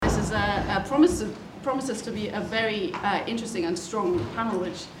promises to be a very interesting and strong panel,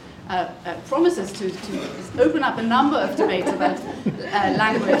 which promises to open up a number of debates about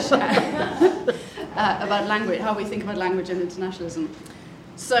language, how we think about language and internationalism.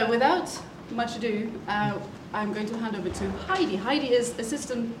 So without much ado, I'm going to hand over to Heidi. Heidi is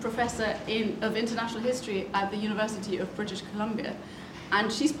Assistant Professor of International History at the University of British Columbia,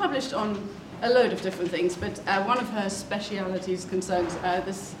 and she's published on a load of different things, but one of her specialities concerns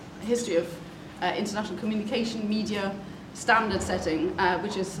this history of international communication, media, standard setting,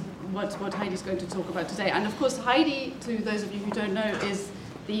 which is what Heidi's going to talk about today. And of course, Heidi, to those of you who don't know, is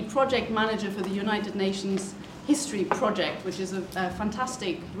the project manager for the United Nations History Project, which is a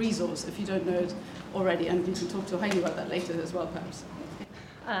fantastic resource if you don't know it already, and we can talk to Heidi about that later as well, perhaps.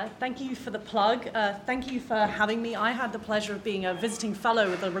 Thank you for the plug. Thank you for having me. I had the pleasure of being a visiting fellow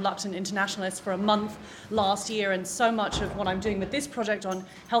with the Reluctant Internationalists for a month last year, and so much of what I'm doing with this project on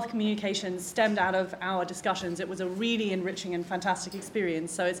health communications stemmed out of our discussions. It was a really enriching and fantastic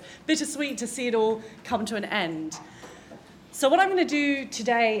experience, so it's bittersweet to see it all come to an end. So what I'm going to do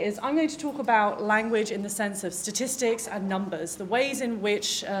today is I'm going to talk about language in the sense of statistics and numbers, the ways in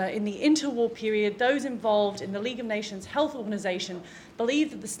which, in the interwar period, those involved in the League of Nations Health Organization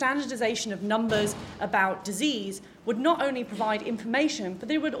believed that the standardization of numbers about disease would not only provide information, but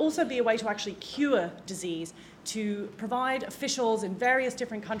there would also be a way to actually cure disease, to provide officials in various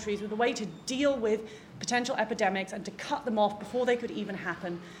different countries with a way to deal with potential epidemics and to cut them off before they could even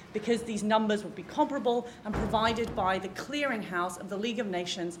happen, because these numbers would be comparable and provided by the clearinghouse of the League of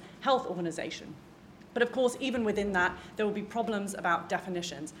Nations Health Organization. But of course, even within that, there will be problems about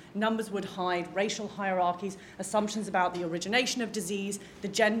definitions. Numbers would hide racial hierarchies, assumptions about the origination of disease, the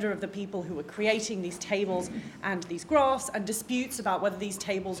gender of the people who were creating these tables and these graphs, and disputes about whether these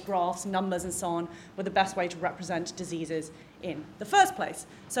tables, graphs, numbers, and so on were the best way to represent diseases in the first place.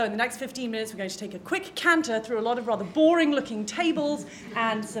 So in the next 15 minutes, we're going to take a quick canter through a lot of rather boring-looking tables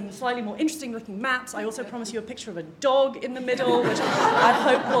and some slightly more interesting-looking maps. I also promise you a picture of a dog in the middle, which I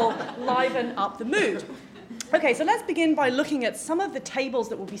hope will liven up the mood. Okay, so let's begin by looking at some of the tables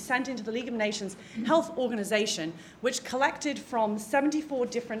that will be sent into the League of Nations Health Organization, which collected from 74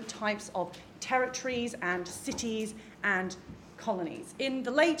 different types of territories and cities and colonies. In the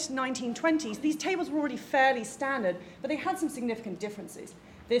late 1920s, these tables were already fairly standard, but they had some significant differences.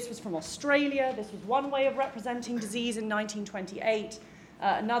 This was from Australia. This was one way of representing disease in 1928.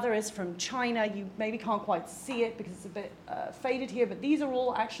 Another is from China. You maybe can't quite see it because it's a bit faded here, but these are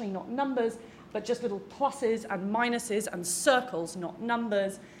all actually not numbers, but just little pluses and minuses and circles, not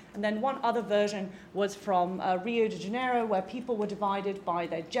numbers. And then one other version was from Rio de Janeiro, where people were divided by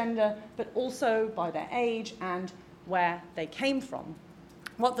their gender, but also by their age and where they came from.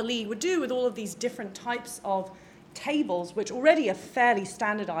 What the League would do with all of these different types of tables, which already are fairly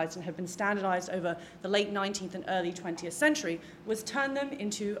standardized and have been standardized over the late 19th and early 20th century, was turn them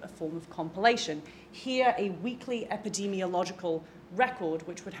into a form of compilation. Here, a weekly epidemiological record,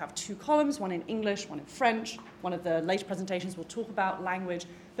 which would have two columns, one in English, one in French. One of the later presentations will talk about language,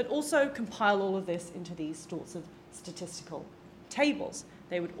 but also compile all of this into these sorts of statistical tables.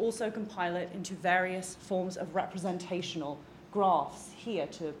 They would also compile it into various forms of representational graphs here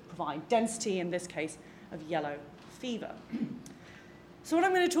to provide density, in this case, of yellow fever. So what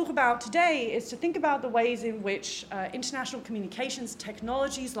I'm going to talk about today is to think about the ways in which international communications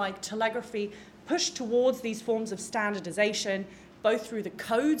technologies like telegraphy push towards these forms of standardization, both through the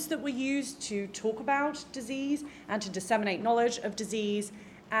codes that were used to talk about disease and to disseminate knowledge of disease,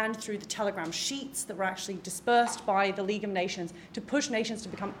 and through the telegram sheets that were actually dispersed by the League of Nations to push nations to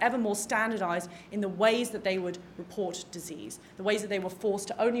become ever more standardized in the ways that they would report disease, the ways that they were forced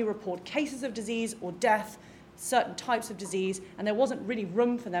to only report cases of disease or death, certain types of disease, and there wasn't really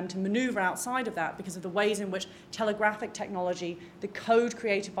room for them to maneuver outside of that because of the ways in which telegraphic technology, the code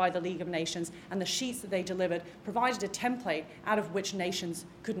created by the League of Nations, and the sheets that they delivered provided a template out of which nations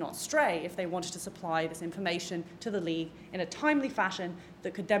could not stray if they wanted to supply this information to the League in a timely fashion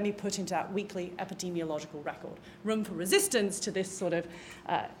that could then be put into that weekly epidemiological record. Room for resistance to this sort of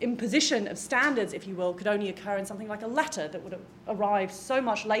imposition of standards, if you will, could only occur in something like a letter that would arrive so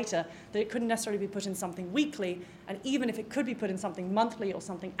much later that it couldn't necessarily be put in something weekly, and even if it could be put in something monthly or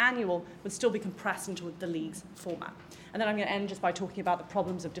something annual, would still be compressed into the League's format. And then I'm going to end just by talking about the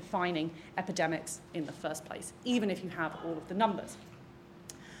problems of defining epidemics in the first place, even if you have all of the numbers.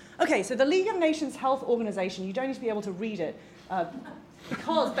 Okay, so the League of Nations Health Organization, you don't need to be able to read it,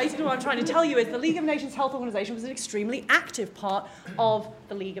 because basically what I'm trying to tell you is the League of Nations Health Organization was an extremely active part of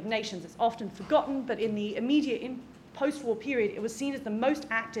the League of Nations. It's often forgotten, but in the immediate post-war period, it was seen as the most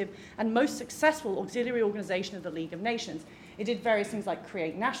active and most successful auxiliary organization of the League of Nations. It did various things like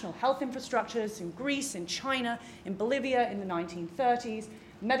create national health infrastructures in Greece, in China, in Bolivia in the 1930s,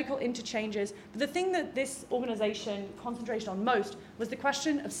 medical interchanges. But the thing that this organization concentrated on most was the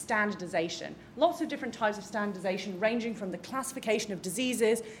question of standardization. Lots of different types of standardization, ranging from the classification of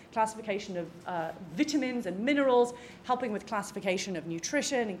diseases, classification of vitamins and minerals, helping with classification of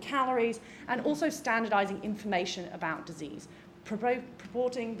nutrition and calories, and also standardizing information about disease,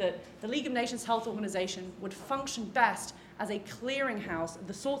 purporting that the League of Nations Health Organization would function best as a clearinghouse of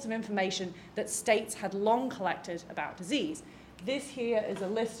the sorts of information that states had long collected about disease. This here is a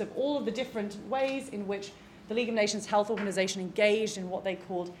list of all of the different ways in which the League of Nations Health Organization engaged in what they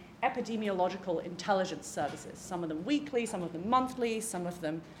called epidemiological intelligence services, some of them weekly, some of them monthly, some of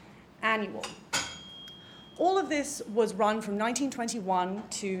them annual. All of this was run from 1921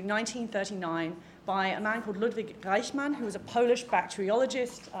 to 1939 by a man called Ludwig Reichmann, who was a Polish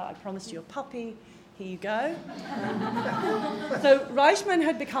bacteriologist. I promised you a puppy. Here you go. So Reichmann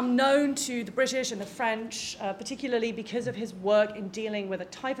had become known to the British and the French, particularly because of his work in dealing with a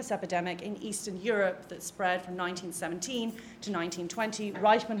typhus epidemic in Eastern Europe that spread from 1917 to 1920.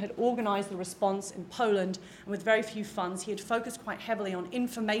 Reichmann had organized the response in Poland, and with very few funds, he had focused quite heavily on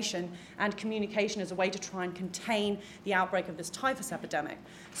information and communication as a way to try and contain the outbreak of this typhus epidemic.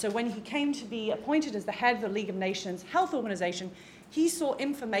 So when he came to be appointed as the head of the League of Nations Health Organization, he saw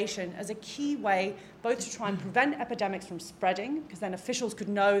information as a key way both to try and prevent epidemics from spreading, because then officials could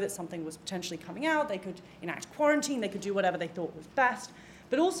know that something was potentially coming out, they could enact quarantine, they could do whatever they thought was best,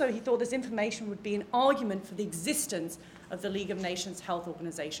 but also he thought this information would be an argument for the existence of the League of Nations Health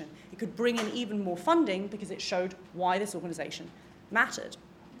Organization. It could bring in even more funding because it showed why this organization mattered.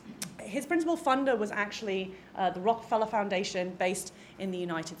 His principal funder was actually the Rockefeller Foundation, based in the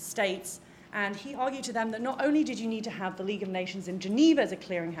United States. And he argued to them that not only did you need to have the League of Nations in Geneva as a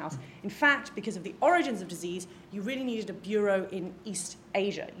clearinghouse, in fact, because of the origins of disease, you really needed a bureau in East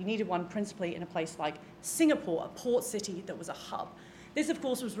Asia. You needed one principally in a place like Singapore, a port city that was a hub. This, of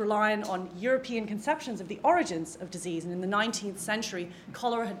course, was reliant on European conceptions of the origins of disease. And in the 19th century,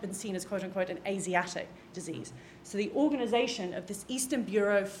 cholera had been seen as, quote unquote, an Asiatic disease. So the organization of this Eastern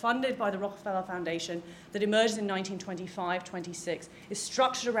Bureau, funded by the Rockefeller Foundation, that emerged in 1925-26, is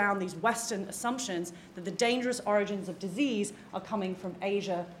structured around these Western assumptions that the dangerous origins of disease are coming from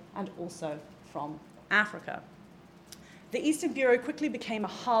Asia and also from Africa. The Eastern Bureau quickly became a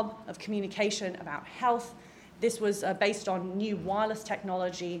hub of communication about health. This was based on new wireless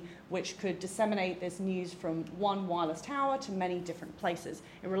technology, which could disseminate this news from one wireless tower to many different places.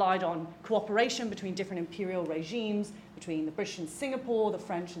 It relied on cooperation between different imperial regimes, between the British in Singapore, the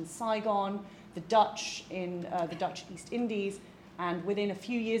French in Saigon, the Dutch in the Dutch East Indies, and within a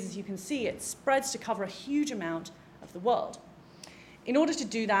few years, as you can see, it spreads to cover a huge amount of the world. In order to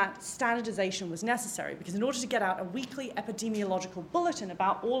do that, standardization was necessary, because in order to get out a weekly epidemiological bulletin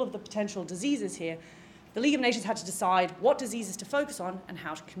about all of the potential diseases here, the League of Nations had to decide what diseases to focus on and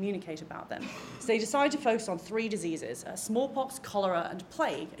how to communicate about them. So they decided to focus on three diseases: smallpox, cholera, and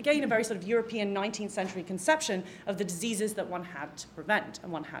plague. Again, a very sort of European 19th century conception of the diseases that one had to prevent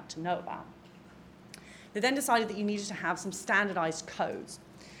and one had to know about. They then decided that you needed to have some standardized codes.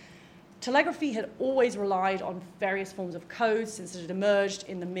 Telegraphy had always relied on various forms of codes since it had emerged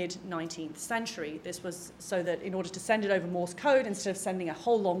in the mid-19th century. This was so that in order to send it over Morse code, instead of sending a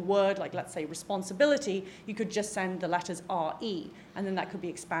whole long word, like let's say responsibility, you could just send the letters RE, and then that could be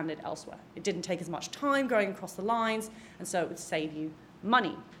expanded elsewhere. It didn't take as much time going across the lines, and so it would save you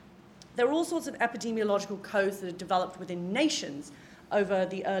money. There were all sorts of epidemiological codes that had developed within nations over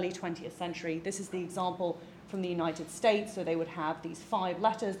the early 20th century. This is the example from the United States, so they would have these 5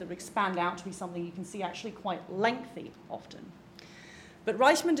 letters that would expand out to be something you can see actually quite lengthy often. But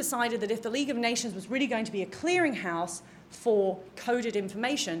Reichmann decided that if the League of Nations was really going to be a clearinghouse for coded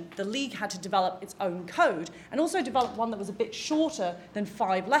information, the League had to develop its own code, and also develop one that was a bit shorter than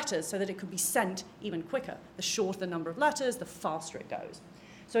 5 letters so that it could be sent even quicker. The shorter the number of letters, the faster it goes.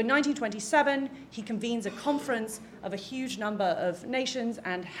 So in 1927, he convenes a conference of a huge number of nations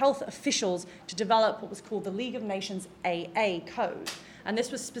and health officials to develop what was called the League of Nations AA code. And this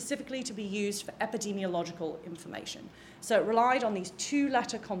was specifically to be used for epidemiological information. So it relied on these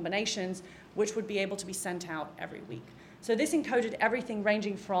 2-letter combinations, which would be able to be sent out every week. So this encoded everything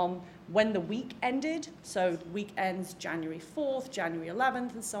ranging from when the week ended, so the week ends January 4th, January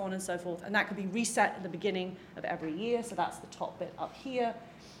 11th, and so on and so forth. And that could be reset at the beginning of every year, so that's the top bit up here.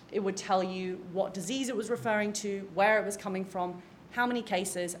 It would tell you what disease it was referring to, where it was coming from, how many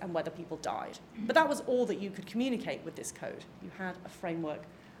cases, and whether people died. But that was all that you could communicate with this code. You had a framework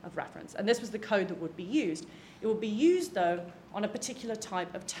of reference. And this was the code that would be used. It would be used, though, on a particular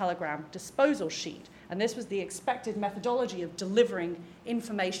type of telegram disposal sheet. And this was the expected methodology of delivering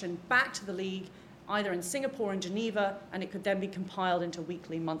information back to the League, either in Singapore and Geneva, and it could then be compiled into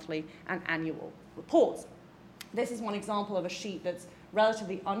weekly, monthly, and annual reports. This is one example of a sheet that's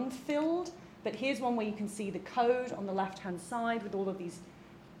relatively unfilled, but here's one where you can see the code on the left-hand side with all of these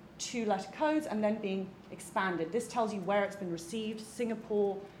 2-letter codes and then being expanded. This tells you where it's been received: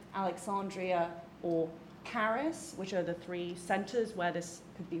 Singapore, Alexandria, or Paris, which are the 3 centers where this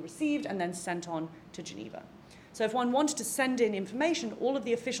could be received and then sent on to Geneva. So if one wanted to send in information, all of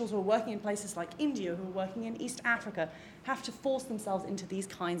the officials who are working in places like India, who are working in East Africa, have to force themselves into these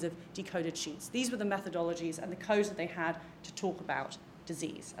kinds of decoded sheets. These were the methodologies and the codes that they had to talk about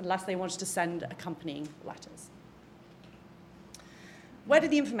disease, unless they wanted to send accompanying letters. Where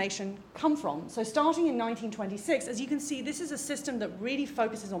did the information come from? So starting in 1926, as you can see, this is a system that really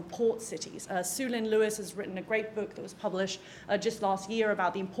focuses on port cities. Sue Lin Lewis has written a great book that was published just last year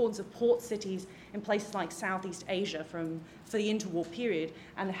about the importance of port cities in places like Southeast Asia for the interwar period.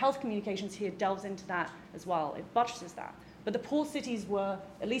 And the health communications here delves into that as well. It buttresses that. But the port cities were,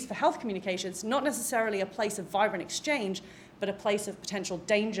 at least for health communications, not necessarily a place of vibrant exchange, but a place of potential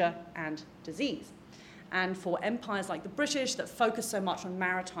danger and disease. And for empires like the British that focus so much on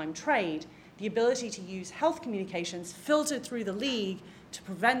maritime trade, the ability to use health communications filtered through the League to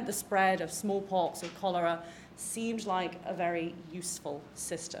prevent the spread of smallpox or cholera seemed like a very useful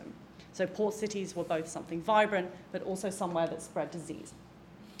system. So port cities were both something vibrant, but also somewhere that spread disease.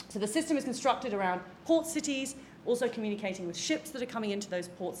 So the system is constructed around port cities, also communicating with ships that are coming into those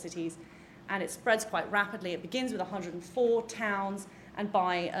port cities, and it spreads quite rapidly. It begins with 104 towns, and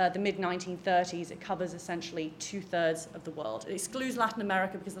by the mid-1930s, it covers essentially 2/3 of the world. It excludes Latin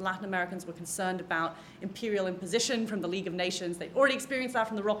America because the Latin Americans were concerned about imperial imposition from the League of Nations. They'd already experienced that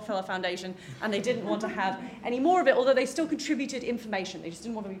from the Rockefeller Foundation, and they didn't want to have any more of it, although they still contributed information. They just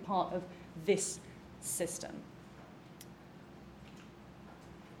didn't want to be part of this system.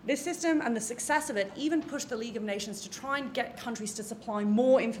 This system and the success of it even pushed the League of Nations to try and get countries to supply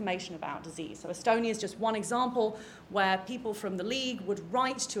more information about disease. So Estonia is just one example where people from the League would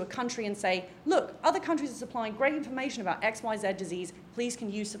write to a country and say, look, other countries are supplying great information about XYZ disease, please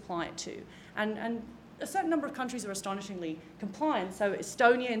can you supply it too? And a certain number of countries are astonishingly compliant. So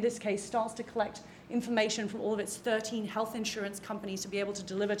Estonia, in this case, starts to collect information from all of its 13 health insurance companies to be able to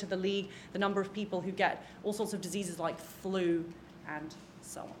deliver to the League the number of people who get all sorts of diseases like flu and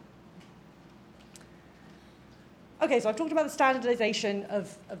so on. Okay, so I've talked about the standardization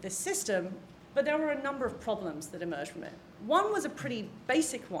of this system, but there were a number of problems that emerged from it. One was a pretty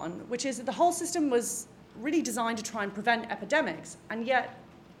basic one, which is that the whole system was really designed to try and prevent epidemics, and yet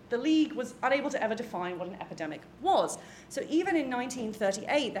the League was unable to ever define what an epidemic was. So even in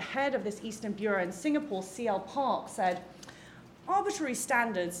 1938, the head of this Eastern Bureau in Singapore, C.L. Park, said, arbitrary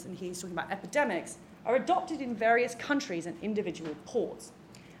standards, and he's talking about epidemics, are adopted in various countries and individual ports.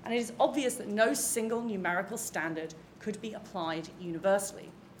 And it is obvious that no single numerical standard could be applied universally.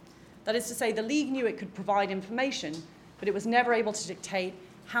 That is to say, the League knew it could provide information, but it was never able to dictate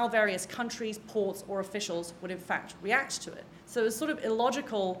how various countries, ports, or officials would in fact react to it. So there's sort of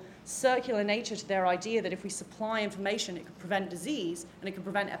illogical, circular nature to their idea that if we supply information, it could prevent disease and it could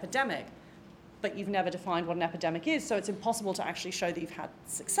prevent epidemic, but you've never defined what an epidemic is, so it's impossible to actually show that you've had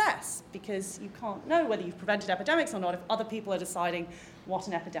success because you can't know whether you've prevented epidemics or not if other people are deciding what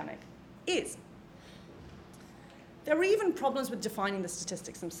an epidemic is. There are even problems with defining the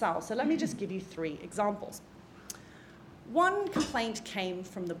statistics themselves, so let me just give you 3 examples. One complaint came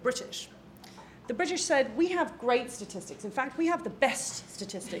from the British. The British said, we have great statistics. In fact, we have the best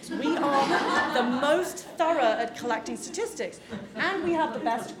statistics. We are the most thorough at collecting statistics, and we have the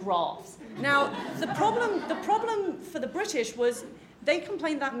best graphs. Now, the problem for the British was they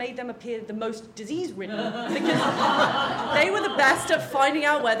complained that made them appear the most disease-ridden because they were the best at finding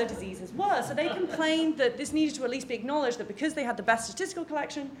out where the diseases were. So they complained that this needed to at least be acknowledged that because they had the best statistical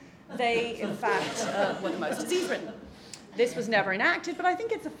collection, they, in fact, were the most disease-ridden. This was never enacted, but I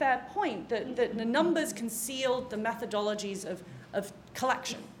think it's a fair point that the numbers concealed the methodologies of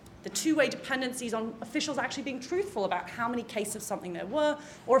collection, the two-way dependencies on officials actually being truthful about how many cases of something there were,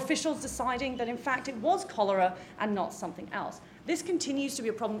 or officials deciding that in fact it was cholera and not something else. This continues to be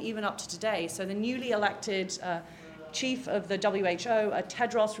a problem even up to today. So the newly elected chief of the WHO,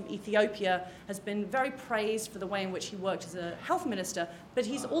 Tedros from Ethiopia, has been very praised for the way in which he worked as a health minister, but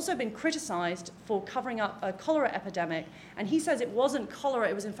he's also been criticized for covering up a cholera epidemic, and he says it wasn't cholera,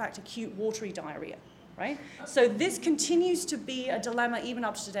 it was in fact acute watery diarrhea, right? So this continues to be a dilemma even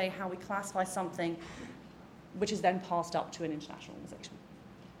up to today, how we classify something which is then passed up to an international organization.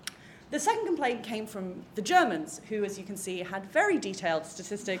 The second complaint came from the Germans, who, as you can see, had very detailed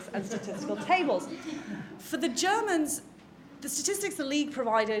statistics and statistical tables. For the Germans, the statistics the League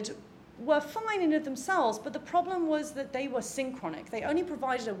provided were fine in and of themselves, but the problem was that they were synchronic. They only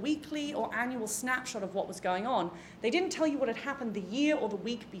provided a weekly or annual snapshot of what was going on. They didn't tell you what had happened the year or the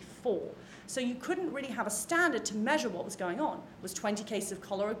week before. So you couldn't really have a standard to measure what was going on. Was 20 cases of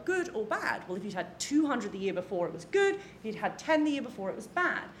cholera good or bad? Well, if you'd had 200 the year before, it was good. If you'd had 10 the year before, it was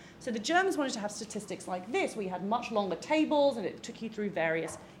bad. So the Germans wanted to have statistics like this, where you had much longer tables and it took you through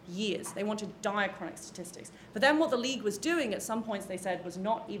various years. They wanted diachronic statistics. But then what the League was doing at some points, they said, was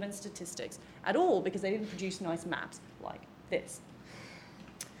not even statistics at all, because they didn't produce nice maps like this.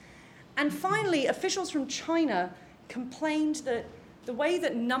 And finally, officials from China complained that the way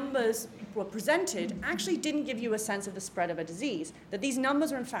that numbers were presented actually didn't give you a sense of the spread of a disease, that these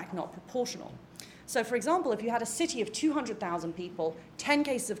numbers are in fact not proportional. So, for example, if you had a city of 200,000 people, 10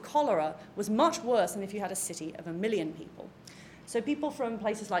 cases of cholera was much worse than if you had a city of 1 million people. So people from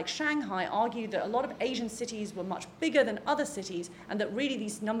places like Shanghai argued that a lot of Asian cities were much bigger than other cities, and that really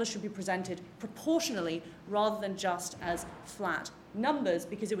these numbers should be presented proportionally rather than just as flat numbers,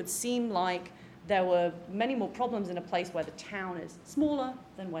 because it would seem like there were many more problems in a place where the town is smaller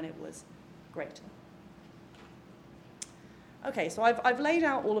than when it was greater. Okay, so I've laid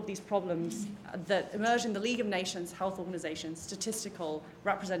out all of these problems that emerged in the League of Nations Health Organization's statistical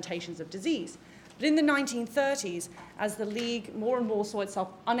representations of disease. But in the 1930s, as the League more and more saw itself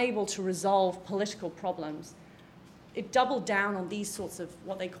unable to resolve political problems, it doubled down on these sorts of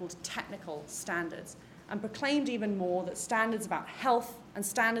what they called technical standards, and proclaimed even more that standards about health and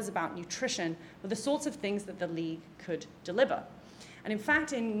standards about nutrition were the sorts of things that the League could deliver. And in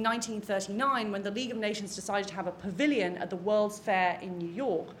fact, in 1939, when the League of Nations decided to have a pavilion at the World's Fair in New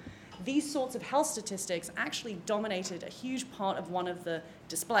York, these sorts of health statistics actually dominated a huge part of one of the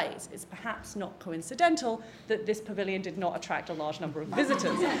displays. It's perhaps not coincidental that this pavilion did not attract a large number of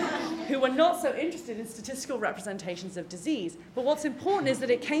visitors who were not so interested in statistical representations of disease. But what's important is that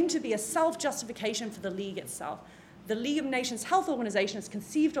it came to be a self-justification for the League itself. The League of Nations Health Organization is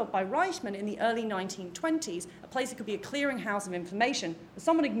conceived of by Reichmann in the early 1920s, a place that could be a clearinghouse of information, but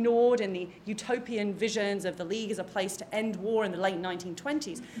someone ignored in the utopian visions of the League as a place to end war in the late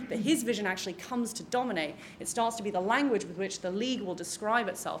 1920s. But his vision actually comes to dominate. It starts to be the language with which the League will describe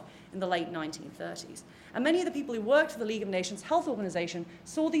itself in the late 1930s. And many of the people who worked for the League of Nations Health Organization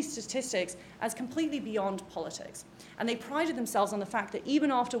saw these statistics as completely beyond politics. And they prided themselves on the fact that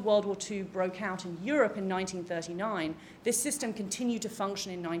even after World War II broke out in Europe in 1939, this system continued to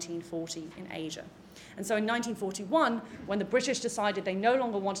function in 1940 in Asia. And so in 1941, when the British decided they no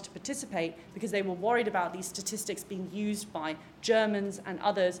longer wanted to participate because they were worried about these statistics being used by Germans and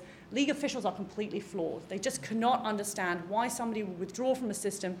others, League officials are completely flawed. They just cannot understand why somebody would withdraw from a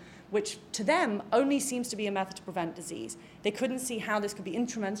system which, to them, only seems to be a method to prevent disease. They couldn't see how this could be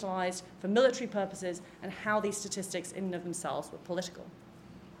instrumentalized for military purposes and how these statistics in and of themselves were political.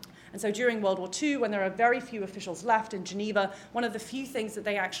 And so during World War II, when there are very few officials left in Geneva, one of the few things that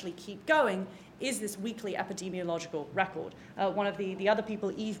they actually keep going is this weekly epidemiological record. One of the other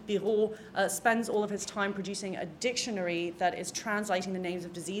people, Yves Biraud, spends all of his time producing a dictionary that is translating the names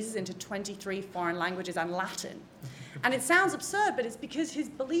of diseases into 23 foreign languages and Latin. And it sounds absurd, but it's because his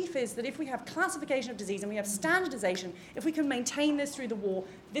belief is that if we have classification of disease and we have standardization, if we can maintain this through the war,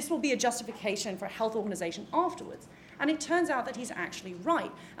 this will be a justification for a health organization afterwards. And it turns out that he's actually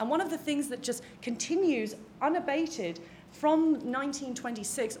right. And one of the things that just continues unabated from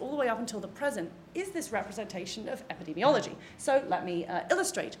 1926 all the way up until the present is this representation of epidemiology. So let me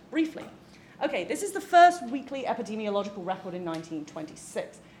illustrate briefly. Okay, this is the first weekly epidemiological record in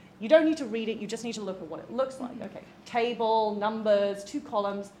 1926. You don't need to read it, you just need to look at what it looks like. Okay, table, numbers, 2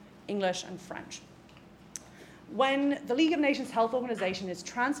 columns, English and French. When the League of Nations Health Organization is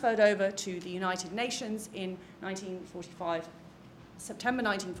transferred over to the United Nations in 1945, September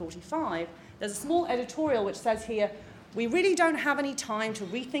 1945, there's a small editorial which says here, we really don't have any time to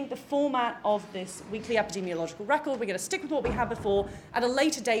rethink the format of this weekly epidemiological record. We're going to stick with what we had before. At a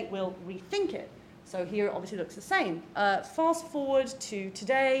later date, we'll rethink it. So here it obviously looks the same. Fast forward to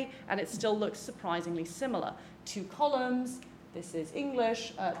today, and it still looks surprisingly similar. 2 columns, this is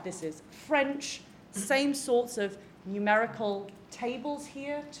English, this is French. Same sorts of numerical tables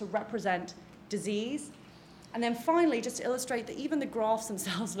here to represent disease. And then finally, just to illustrate that even the graphs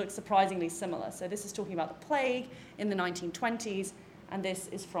themselves look surprisingly similar. So this is talking about the plague in the 1920s, and this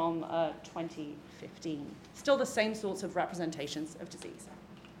is from 2015. Still the same sorts of representations of disease.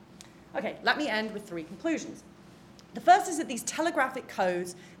 Okay, let me end with 3 conclusions. The first is that these telegraphic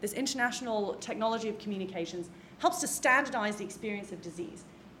codes, this international technology of communications, helps to standardize the experience of disease.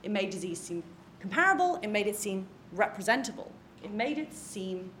 It made disease seem comparable. It made it seem representable. It made it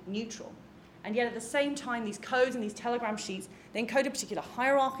seem neutral. And yet at the same time, these codes and these telegram sheets, they encoded particular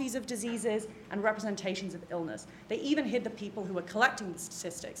hierarchies of diseases and representations of illness. They even hid the people who were collecting the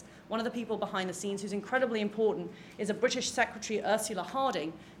statistics. One of the people behind the scenes who's incredibly important is a British secretary, Ursula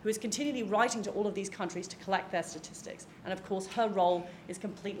Harding, who is continually writing to all of these countries to collect their statistics. And of course, her role is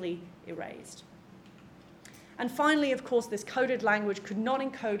completely erased. And finally, of course, this coded language could not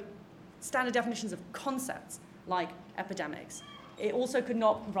encode standard definitions of concepts like epidemics. It also could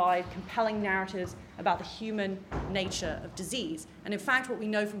not provide compelling narratives about the human nature of disease. And in fact, what we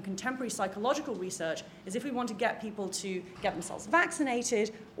know from contemporary psychological research is if we want to get people to get themselves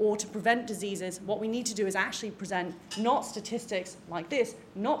vaccinated or to prevent diseases, what we need to do is actually present not statistics like this,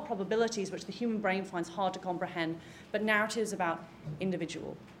 not probabilities, which the human brain finds hard to comprehend, but narratives about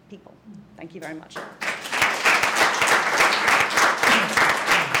individual people. Thank you very much.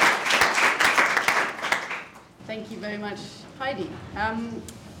 Thank you very much, Heidi.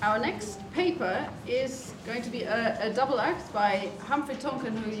 Our next paper is going to be a double act by Humphrey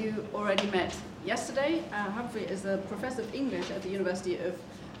Tonkin, who you already met yesterday. Humphrey is a professor of English at the University of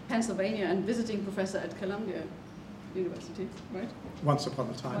Pennsylvania and visiting professor at Columbia University, right? Once upon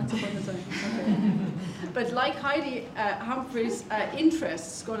a time. Once upon a time, okay. But like Heidi, Humphrey's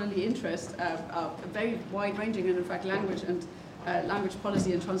interests, scholarly interests, are very wide-ranging, and in fact language and language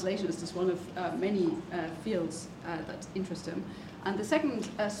policy and translation is just one of many fields that interest him. And the second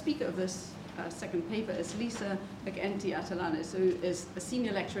speaker of this second paper is Lisa McEntee-Atalanis, who is a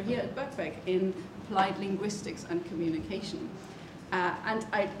senior lecturer here at Birkbeck in applied linguistics and communication. And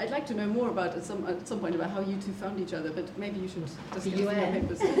I'd like to know more about at some point about how you two found each other, but maybe you should just give us your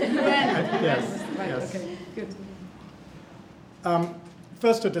papers. Yes. Right, Yes. okay, good.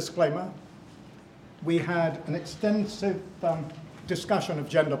 First, a disclaimer. We had an extensive discussion of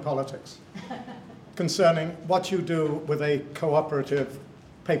gender politics concerning what you do with a cooperative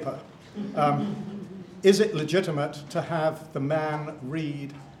paper. Is it legitimate to have the man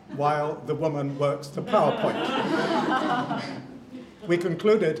read while the woman works the PowerPoint? We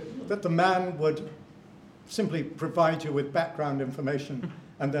concluded that the man would simply provide you with background information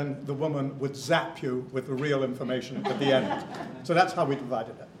and then the woman would zap you with the real information at the end. So that's how we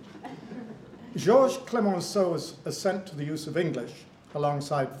divided it. Georges Clemenceau's assent to the use of English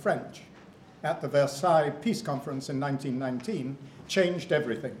alongside French at the Versailles Peace Conference in 1919 changed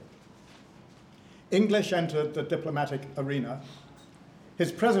everything. English entered the diplomatic arena.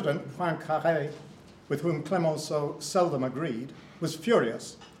 His president, Poincaré, with whom Clemenceau seldom agreed, was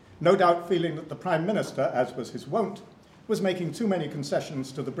furious, no doubt feeling that the Prime Minister, as was his wont, was making too many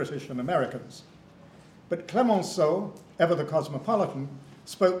concessions to the British and Americans. But Clemenceau, ever the cosmopolitan,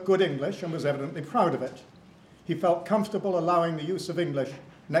 spoke good English and was evidently proud of it. He felt comfortable allowing the use of English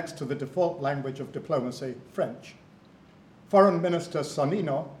next to the default language of diplomacy, French. Foreign Minister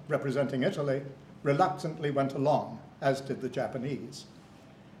Sonnino, representing Italy, reluctantly went along, as did the Japanese.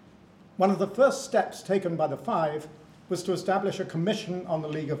 One of the first steps taken by the Five was to establish a commission on the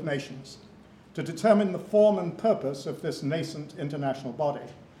League of Nations to determine the form and purpose of this nascent international body.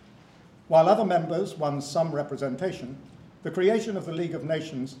 While other members won some representation, the creation of the League of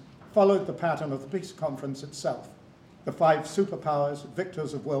Nations followed the pattern of the Peace Conference itself. The five superpowers,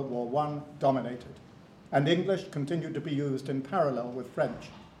 victors of World War I, dominated, and English continued to be used in parallel with French.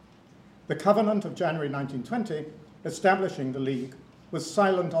 The Covenant of January 1920, establishing the League, was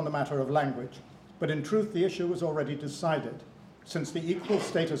silent on the matter of language, but in truth the issue was already decided, since the equal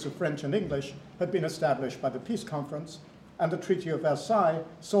status of French and English had been established by the Peace Conference, and the Treaty of Versailles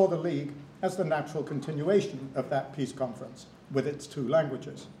saw the League as the natural continuation of that peace conference with its two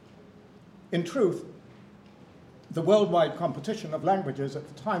languages. In truth, the worldwide competition of languages at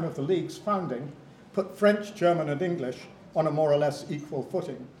the time of the League's founding put French, German, and English on a more or less equal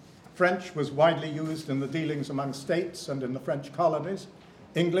footing. French was widely used in the dealings among states and in the French colonies.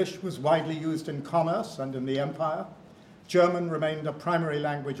 English was widely used in commerce and in the empire. German remained a primary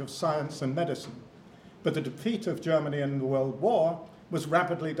language of science and medicine. But the defeat of Germany in the World War was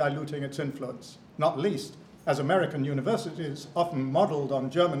rapidly diluting its influence, not least as American universities, often modeled on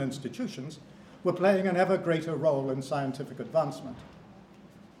German institutions, were playing an ever greater role in scientific advancement.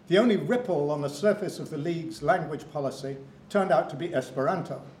 The only ripple on the surface of the League's language policy turned out to be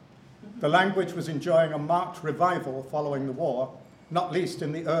Esperanto. The language was enjoying a marked revival following the war, not least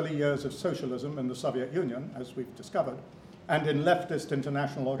in the early years of socialism in the Soviet Union, as we've discovered, and in leftist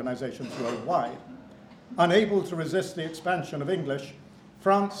international organizations worldwide. Unable to resist the expansion of English,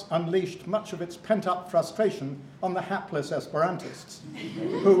 France unleashed much of its pent-up frustration on the hapless Esperantists,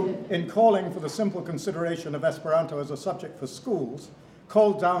 who, in calling for the simple consideration of Esperanto as a subject for schools,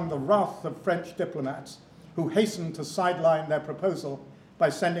 called down the wrath of French diplomats who hastened to sideline their proposal by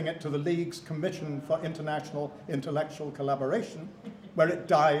sending it to the League's Commission for International Intellectual Collaboration, where it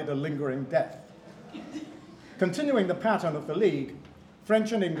died a lingering death. Continuing the pattern of the League,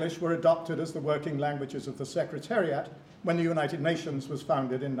 French and English were adopted as the working languages of the Secretariat when the United Nations was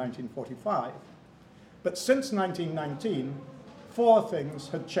founded in 1945. But since 1919, 4 things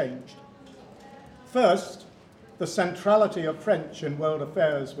had changed. First, the centrality of French in world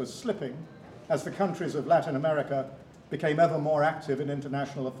affairs was slipping as the countries of Latin America became ever more active in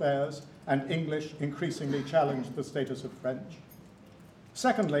international affairs and English increasingly challenged the status of French.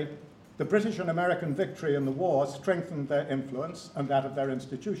 Secondly, the British and American victory in the war strengthened their influence and that of their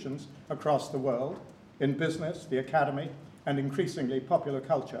institutions across the world, in business, the academy, and increasingly popular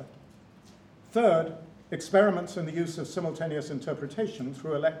culture. Third, experiments in the use of simultaneous interpretation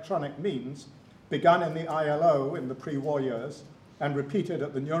through electronic means, begun in the ILO in the pre-war years and repeated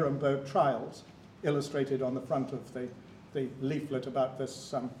at the Nuremberg trials, illustrated on the front of the leaflet about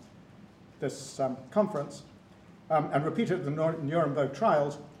this conference, and repeated at the Nuremberg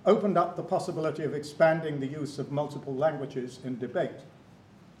trials, opened up the possibility of expanding the use of multiple languages in debate.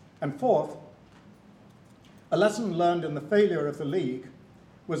 And fourth, a lesson learned in the failure of the League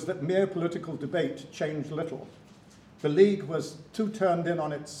was that mere political debate changed little. The League was too turned in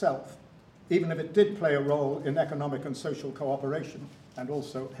on itself, even if it did play a role in economic and social cooperation and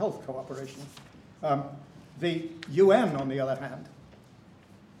also health cooperation. The UN, on the other hand,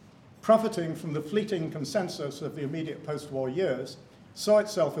 profiting from the fleeting consensus of the immediate post-war years, saw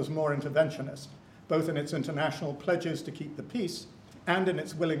itself as more interventionist, both in its international pledges to keep the peace and in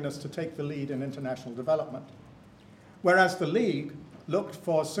its willingness to take the lead in international development. Whereas the League looked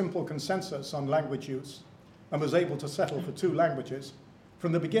for simple consensus on language use and was able to settle for 2 languages,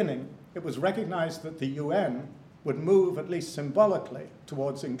 from the beginning, it was recognized that the UN would move, at least symbolically,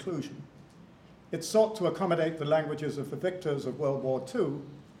 towards inclusion. It sought to accommodate the languages of the victors of World War II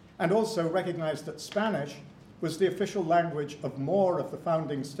and also recognized that Spanish was the official language of more of the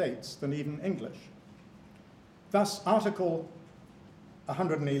founding states than even English. Thus, Article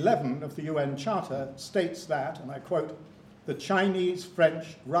 111 of the UN Charter states that, and I quote, "The Chinese,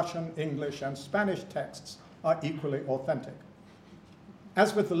 French, Russian, English, and Spanish texts are equally authentic."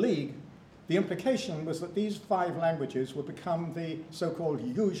 As with the League, the implication was that these 5 languages would become the so-called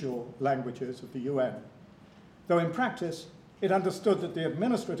usual languages of the UN, though in practice, it understood that the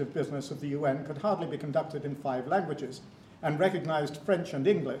administrative business of the UN could hardly be conducted in 5 languages and recognized French and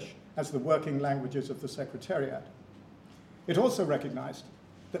English as the working languages of the Secretariat. It also recognized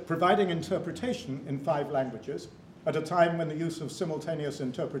that providing interpretation in 5 languages at a time when the use of simultaneous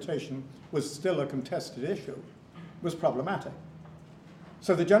interpretation was still a contested issue was problematic.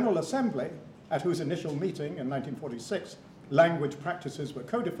 So the General Assembly, at whose initial meeting in 1946 language practices were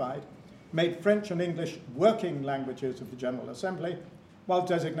codified, made French and English working languages of the General Assembly, while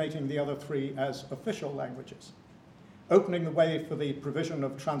designating the other 3 as official languages, opening the way for the provision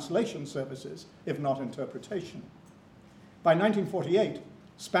of translation services, if not interpretation. By 1948,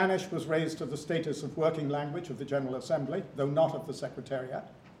 Spanish was raised to the status of working language of the General Assembly, though not of the Secretariat.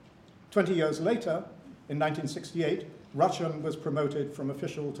 20 years later, in 1968, Russian was promoted from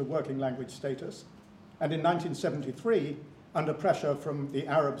official to working language status, and in 1973, under pressure from the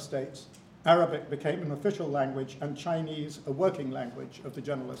Arab states, Arabic became an official language and Chinese a working language of the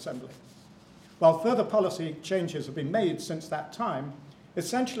General Assembly. While further policy changes have been made since that time,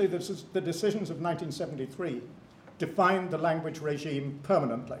 essentially the decisions of 1973 defined the language regime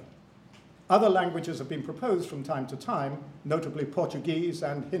permanently. Other languages have been proposed from time to time, notably Portuguese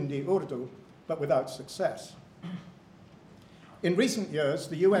and Hindi Urdu, but without success. In recent years,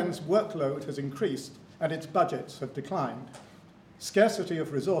 the UN's workload has increased and its budgets have declined. Scarcity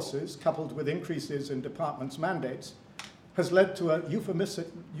of resources, coupled with increases in departments' mandates, has led to a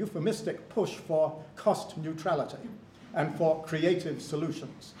euphemistic push for cost neutrality and for creative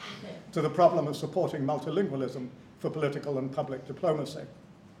solutions to the problem of supporting multilingualism for political and public diplomacy.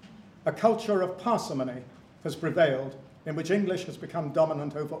 A culture of parsimony has prevailed in which English has become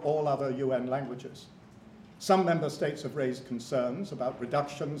dominant over all other UN languages. Some member states have raised concerns about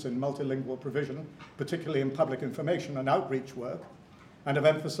reductions in multilingual provision, particularly in public information and outreach work, and have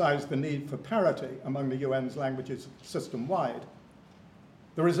emphasized the need for parity among the UN's languages system-wide.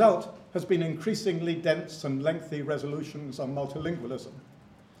 The result has been increasingly dense and lengthy resolutions on multilingualism.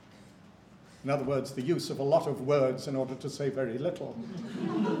 In other words, the use of a lot of words in order to say very little.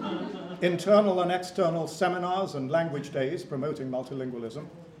 Internal and external seminars and language days promoting multilingualism,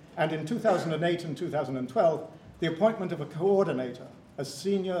 and in 2008 and 2012, the appointment of a coordinator, a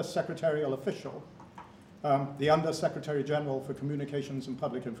senior secretarial official, the Under-Secretary General for Communications and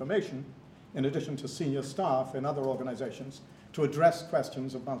Public Information, in addition to senior staff in other organizations, to address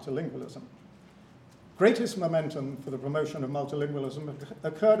questions of multilingualism. Greatest momentum for the promotion of multilingualism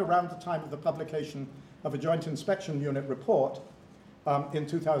occurred around the time of the publication of a Joint Inspection Unit report in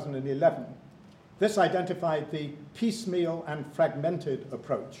 2011. This identified the piecemeal and fragmented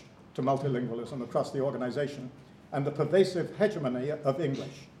approach to multilingualism across the organization and the pervasive hegemony of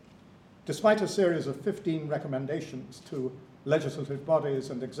English. Despite a series of 15 recommendations to legislative bodies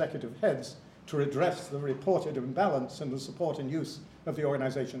and executive heads to redress the reported imbalance in the support and use of the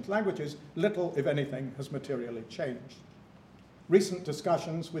organization's languages, little, if anything, has materially changed. Recent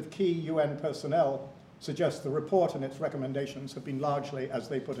discussions with key UN personnel suggest the report and its recommendations have been largely, as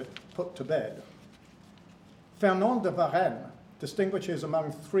they put it, put to bed. Fernand de Varenne distinguishes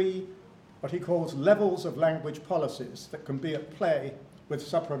among three what he calls levels of language policies that can be at play with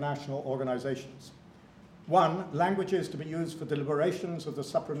supranational organizations. One, languages to be used for deliberations of the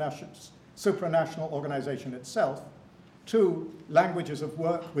supranational organization itself. Two, languages of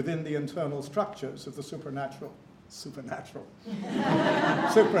work within the internal structures of the supranational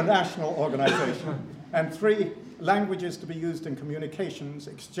organization. And three, languages to be used in communications,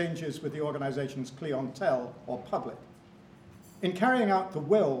 exchanges with the organization's clientele or public. In carrying out the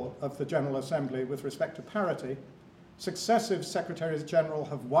will of the General Assembly with respect to parity, successive Secretaries General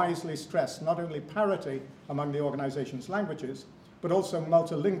have wisely stressed not only parity among the organization's languages, but also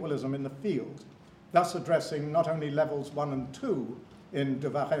multilingualism in the field, thus addressing not only levels 1 and 2 in de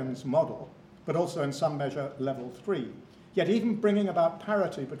Varenne's model, but also in some measure level 3. Yet even bringing about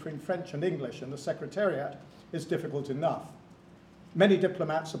parity between French and English in the Secretariat is difficult enough. Many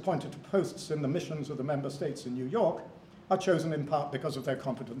diplomats appointed to posts in the missions of the member states in New York are chosen in part because of their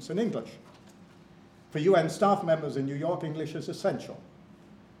competence in English. For UN staff members in New York, English is essential.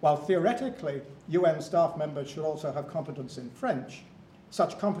 While theoretically, UN staff members should also have competence in French,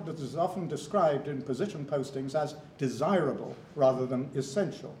 such competence is often described in position postings as desirable rather than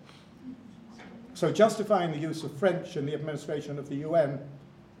essential. So justifying the use of French in the administration of the UN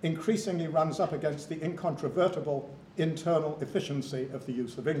increasingly runs up against the incontrovertible internal efficiency of the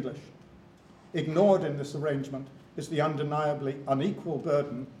use of English. Ignored in this arrangement is the undeniably unequal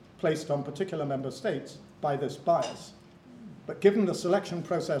burden placed on particular member states by this bias. But given the selection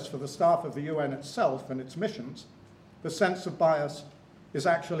process for the staff of the UN itself and its missions, the sense of bias is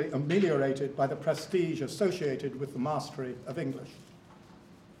actually ameliorated by the prestige associated with the mastery of English.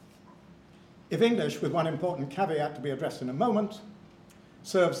 If English, with one important caveat to be addressed in a moment,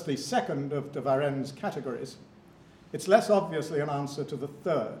 serves the second of de Varenne's categories, it's less obviously an answer to the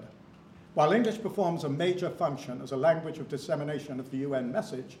third. While English performs a major function as a language of dissemination of the UN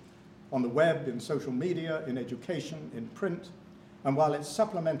message on the web, in social media, in education, in print, and while it's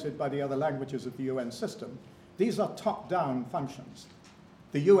supplemented by the other languages of the UN system, these are top-down functions.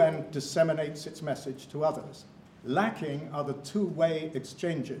 The UN disseminates its message to others. Lacking are the two-way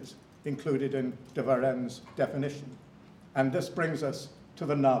exchanges included in de Varenne's definition. And this brings us to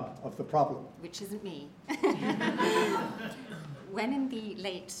the nub of the problem. Which isn't me. When in the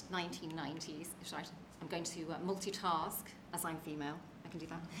late 1990s, I'm going to multitask as I'm female, I can do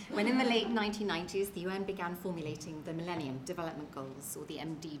that. When in the late 1990s, the UN began formulating the Millennium Development Goals, or the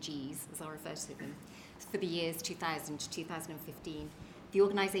MDGs, as I refer to them, for the years 2000 to 2015. The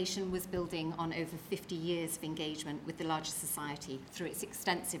organisation was building on over 50 years of engagement with the larger society through its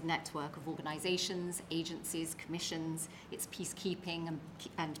extensive network of organisations, agencies, commissions, its peacekeeping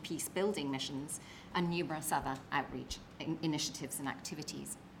and peace-building missions, and numerous other outreach initiatives and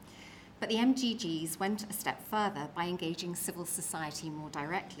activities. But the MDGs went a step further by engaging civil society more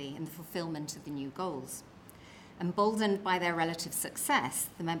directly in the fulfilment of the new goals. Emboldened by their relative success,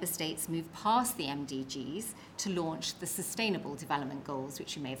 the member states moved past the MDGs to launch the Sustainable Development Goals,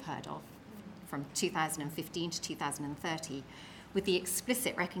 which you may have heard of, from 2015 to 2030, with the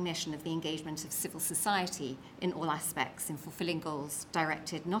explicit recognition of the engagement of civil society in all aspects in fulfilling goals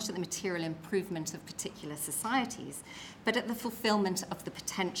directed not at the material improvement of particular societies, but at the fulfilment of the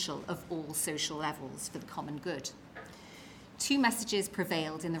potential of all social levels for the common good. Two messages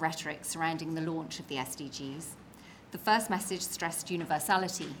prevailed in the rhetoric surrounding the launch of the SDGs. The first message stressed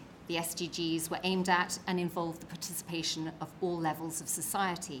universality. The SDGs were aimed at and involved the participation of all levels of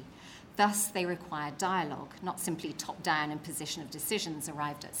society. Thus, they required dialogue, not simply top-down imposition of decisions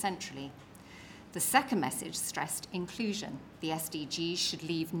arrived at centrally. The second message stressed inclusion. The SDGs should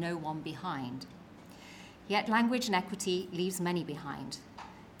leave no one behind. Yet language and equity leaves many behind.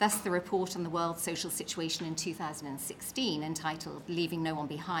 Thus, the report on the world's social situation in 2016, entitled Leaving No One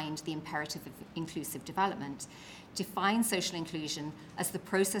Behind, the Imperative of Inclusive Development, defines social inclusion as the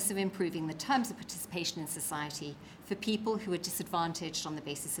process of improving the terms of participation in society for people who are disadvantaged on the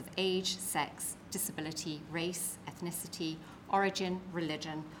basis of age, sex, disability, race, ethnicity, origin,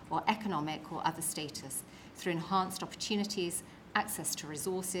 religion, or economic or other status, through enhanced opportunities, access to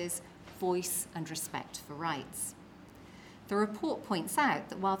resources, voice, and respect for rights. The report points out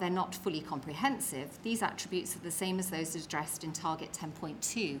that while they're not fully comprehensive, these attributes are the same as those addressed in Target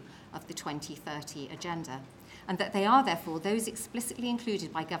 10.2 of the 2030 Agenda, and that they are therefore those explicitly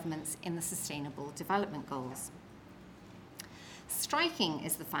included by governments in the Sustainable Development Goals. Striking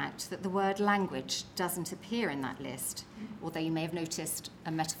is the fact that the word language doesn't appear in that list, although you may have noticed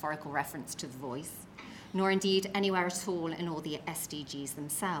a metaphorical reference to the voice, nor indeed anywhere at all in all the SDGs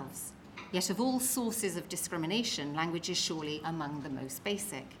themselves. Yet of all sources of discrimination, language is surely among the most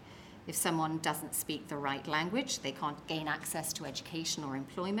basic. If someone doesn't speak the right language, they can't gain access to education or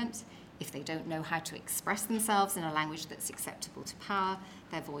employment. If they don't know how to express themselves in a language that's acceptable to power,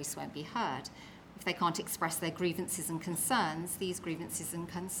 their voice won't be heard. If they can't express their grievances and concerns, these grievances and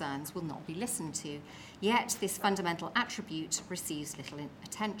concerns will not be listened to. Yet this fundamental attribute receives little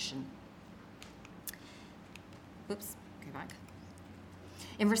attention. Oops, go back.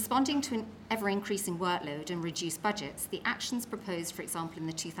 In responding to an ever-increasing workload and reduced budgets, the actions proposed, for example, in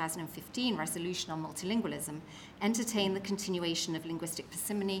the 2015 resolution on multilingualism, entertain the continuation of linguistic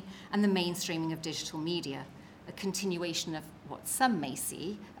parsimony and the mainstreaming of digital media, a continuation of what some may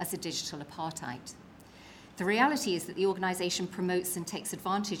see as a digital apartheid. The reality is that the organisation promotes and takes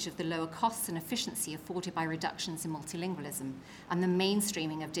advantage of the lower costs and efficiency afforded by reductions in multilingualism and the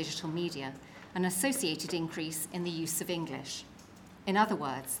mainstreaming of digital media, an associated increase in the use of English. In other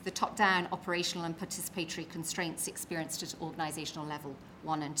words, the top-down operational and participatory constraints experienced at organisational level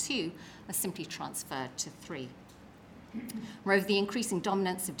 1 and 2 are simply transferred to 3. Moreover, the increasing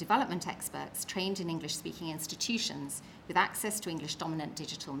dominance of development experts trained in English-speaking institutions with access to English-dominant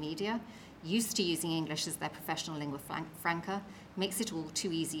digital media, used to using English as their professional lingua franca, makes it all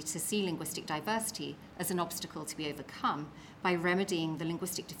too easy to see linguistic diversity as an obstacle to be overcome by remedying the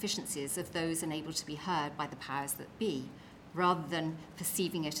linguistic deficiencies of those unable to be heard by the powers that be, rather than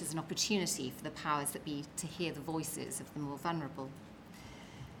perceiving it as an opportunity for the powers that be to hear the voices of the more vulnerable.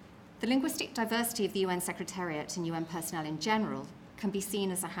 The linguistic diversity of the UN Secretariat and UN personnel in general can be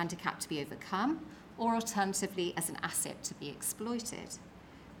seen as a handicap to be overcome, or alternatively as an asset to be exploited.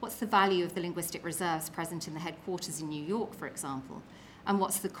 What's the value of the linguistic reserves present in the headquarters in New York, for example? And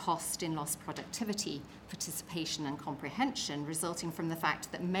what's the cost in lost productivity, participation, and comprehension resulting from the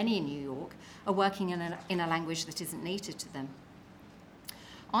fact that many in New York are working in a language that isn't native to them?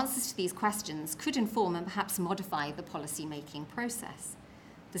 Answers to these questions could inform and perhaps modify the policy-making process.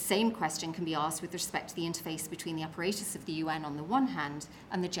 The same question can be asked with respect to the interface between the apparatus of the UN on the one hand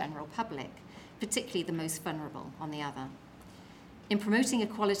and the general public, particularly the most vulnerable on the other. In promoting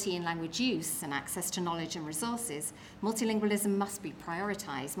equality in language use and access to knowledge and resources, multilingualism must be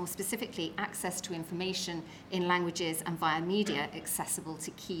prioritised, more specifically access to information in languages and via media accessible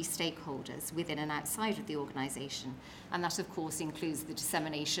to key stakeholders within and outside of the organisation. And that, of course, includes the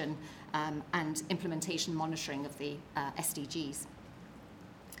dissemination and implementation monitoring of the SDGs.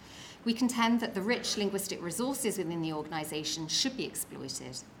 We contend that the rich linguistic resources within the organisation should be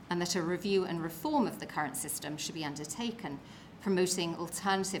exploited and that a review and reform of the current system should be undertaken, promoting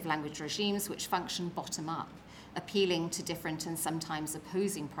alternative language regimes which function bottom-up, appealing to different and sometimes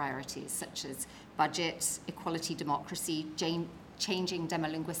opposing priorities such as budget, equality, democracy, changing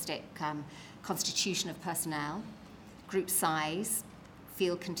demolinguistic constitution of personnel, group size,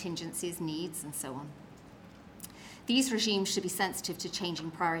 field contingencies, needs, and so on. These regimes should be sensitive to changing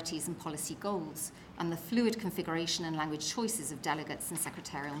priorities and policy goals and the fluid configuration and language choices of delegates and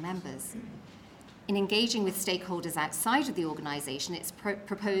secretarial members. In engaging with stakeholders outside of the organisation, it's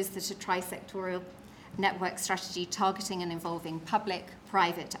proposed that a trisectorial network strategy targeting and involving public,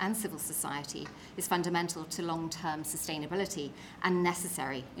 private and civil society is fundamental to long-term sustainability and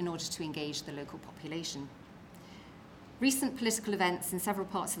necessary in order to engage the local population. Recent political events in several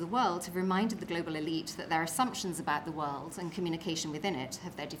parts of the world have reminded the global elite that their assumptions about the world and communication within it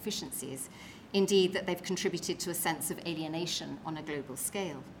have their deficiencies, indeed that they've contributed to a sense of alienation on a global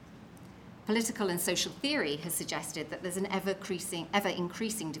scale. Political and social theory has suggested that there's an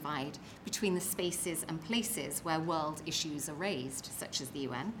ever-increasing divide between the spaces and places where world issues are raised, such as the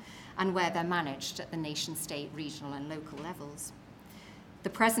UN, and where they're managed at the nation-state, regional and local levels.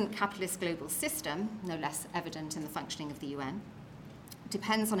 The present capitalist global system, no less evident in the functioning of the UN,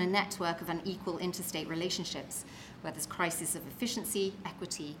 depends on a network of unequal interstate relationships, where there's crisis of efficiency,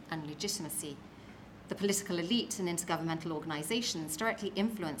 equity, and legitimacy. The political elite and intergovernmental organisations directly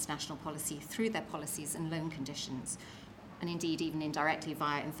influence national policy through their policies and loan conditions, and indeed even indirectly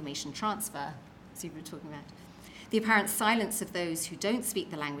via information transfer, as you were talking about. The apparent silence of those who don't speak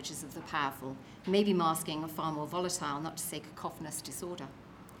the languages of the powerful may be masking a far more volatile, not to say cacophonous, disorder.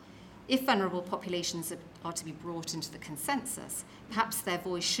 If vulnerable populations are to be brought into the consensus, perhaps their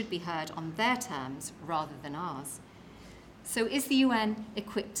voice should be heard on their terms rather than ours. So is the UN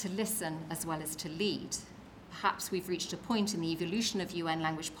equipped to listen as well as to lead? Perhaps we've reached a point in the evolution of UN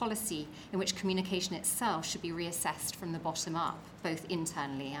language policy in which communication itself should be reassessed from the bottom up, both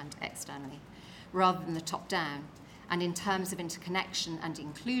internally and externally, rather than the top down, and in terms of interconnection and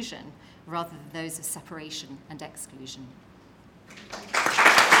inclusion, rather than those of separation and exclusion.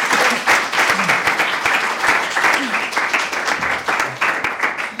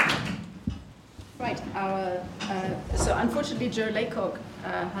 Right. So unfortunately, Joe Laycock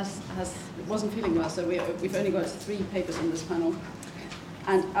wasn't feeling well, so we've only got 3 papers on this panel,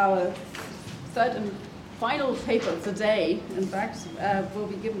 and our third and final paper of the day, in fact, will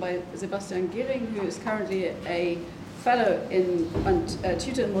be given by Sebastian Gehring, who is currently a fellow and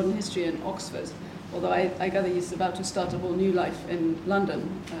tutor in modern history in Oxford. Although I gather he's about to start a whole new life in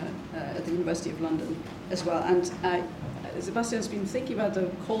London, at the University of London as well. And Sebastian's been thinking about the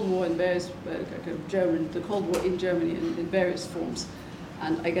Cold War in various, the Cold War in Germany in various forms.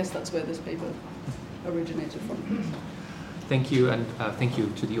 And I guess that's where this paper originated from. Thank you, and thank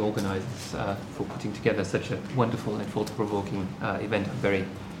you to the organizers for putting together such a wonderful and thought-provoking event. I'm very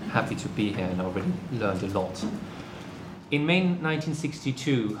happy to be here and already learned a lot. In May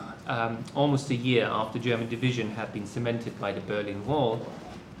 1962, almost a year after German division had been cemented by the Berlin Wall,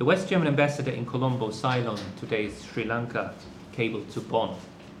 the West German ambassador in Colombo, Ceylon, today's Sri Lanka, cabled to Bonn.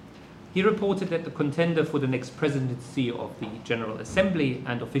 He reported that the contender for the next presidency of the General Assembly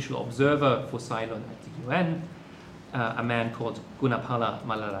and official observer for Ceylon at the UN, a man called Gunapala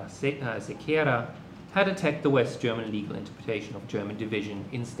Malala Sekera, had attacked the West German legal interpretation of German division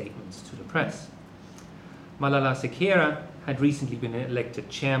in statements to the press. Malala Sekera had recently been elected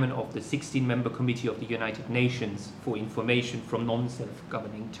chairman of the 16-member Committee of the United Nations for Information from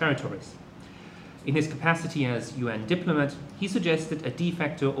Non-Self-Governing Territories. In his capacity as UN diplomat, he suggested a de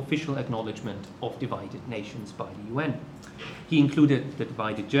facto official acknowledgement of divided nations by the UN. He included the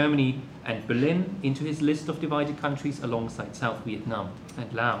divided Germany and Berlin into his list of divided countries alongside South Vietnam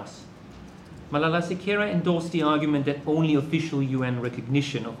and Laos. Malala Sekera endorsed the argument that only official UN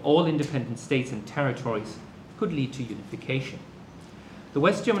recognition of all independent states and territories could lead to unification. The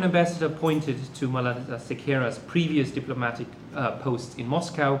West German ambassador pointed to Malala Sekera's previous diplomatic posts in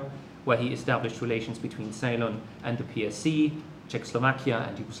Moscow, where he established relations between Ceylon and the PSC, Czechoslovakia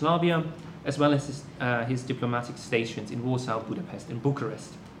and Yugoslavia, as well as his diplomatic stations in Warsaw, Budapest and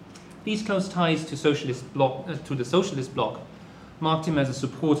Bucharest. These close ties to the socialist bloc marked him as a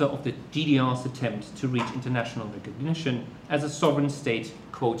supporter of the GDR's attempt to reach international recognition as a sovereign state,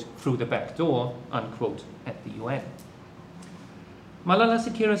 quote, through the back door, unquote, at the UN. Malala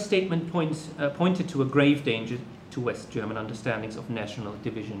Sekera's statement pointed to a grave danger to West German understandings of national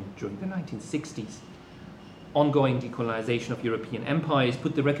division during the 1960s. Ongoing decolonization of European empires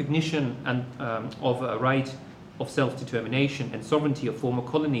put the recognition of a right of self-determination and sovereignty of former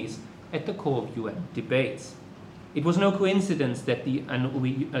colonies at the core of UN debates. It was no coincidence that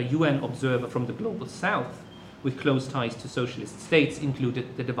a UN observer from the Global South, with close ties to socialist states,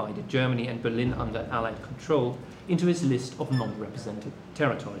 included the divided Germany and Berlin under Allied control into his list of non-represented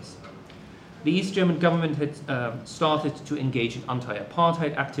territories. The East German government had started to engage in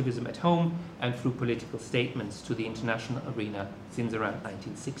anti-apartheid activism at home and through political statements to the international arena since around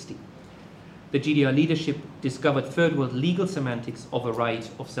 1960. The GDR leadership discovered third world legal semantics of a right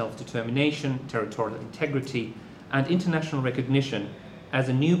of self-determination, territorial integrity, and international recognition as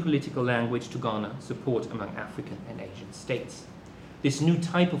a new political language to garner support among African and Asian states. This new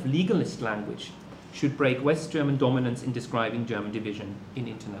type of legalist language should break West German dominance in describing German division in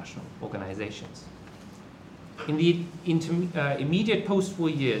international organizations. In the immediate post-war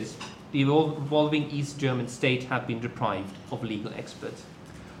years, the evolving East German state had been deprived of legal experts.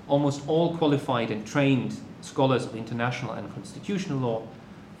 Almost all qualified and trained scholars of international and constitutional law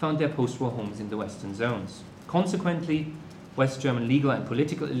found their post-war homes in the Western zones. Consequently, West German legal and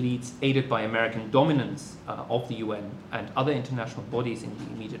political elites, aided by American dominance of the UN and other international bodies in the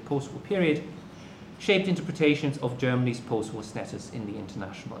immediate post-war period, shaped interpretations of Germany's post-war status in the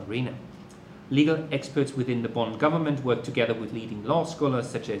international arena. Legal experts within the Bonn government worked together with leading law scholars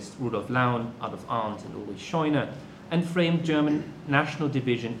such as Rudolf Laun, Adolf Arndt, and Ulrich Scheuner and framed German national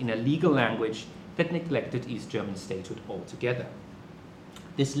division in a legal language that neglected East German statehood altogether.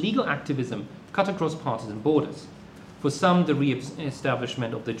 This legal activism cut across partisan borders. For some, the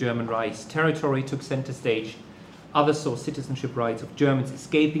re-establishment of the German Reich's territory took center stage. Others saw citizenship rights of Germans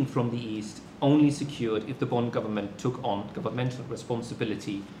escaping from the East only secured if the Bonn government took on governmental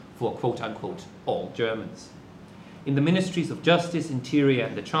responsibility for quote-unquote all Germans. In the ministries of justice, interior,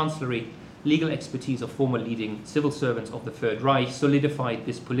 and the chancellery, legal expertise of former leading civil servants of the Third Reich solidified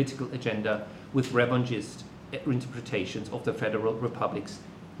this political agenda with revanchist interpretations of the Federal Republic's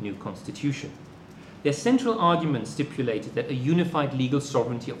new constitution. Their central argument stipulated that a unified legal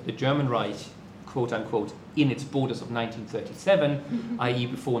sovereignty of the German Reich, quote-unquote, in its borders of 1937, i.e.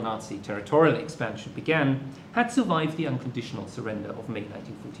 before Nazi territorial expansion began, had survived the unconditional surrender of May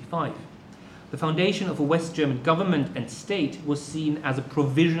 1945. The foundation of a West German government and state was seen as a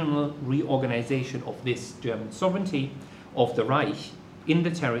provisional reorganization of this German sovereignty of the Reich in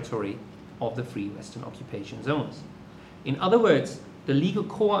the territory of the free Western occupation zones. In other words, the legal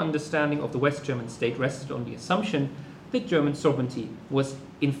core understanding of the West German state rested on the assumption that German sovereignty was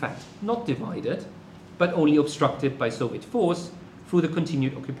in fact not divided, but only obstructed by Soviet force through the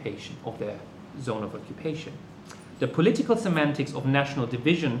continued occupation of their zone of occupation. The political semantics of national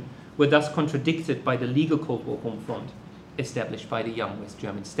division were thus contradicted by the legal Cold War home front established by the young West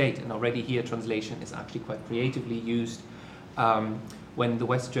German state. And already here translation is actually quite creatively used when the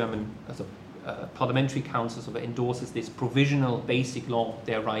West German parliamentary council sort of endorses this provisional basic law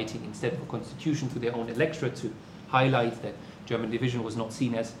they're writing instead of a constitution to their own electorate to highlight that German division was not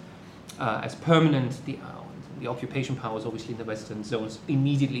seen as permanent. The occupation powers obviously in the Western zones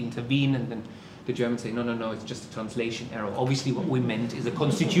immediately intervene, and then the Germans say, no, it's just a translation error. Obviously what we meant is a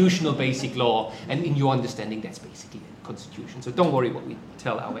constitutional basic law, and in your understanding that's basically a constitution. So don't worry what we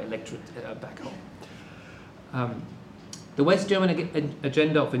tell our electorate back home. The West German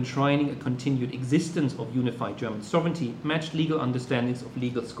agenda of enshrining a continued existence of unified German sovereignty matched legal understandings of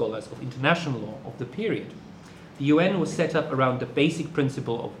legal scholars of international law of the period. The UN was set up around the basic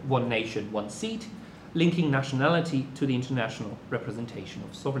principle of one nation, one seat, linking nationality to the international representation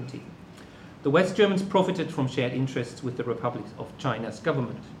of sovereignty. The West Germans profited from shared interests with the Republic of China's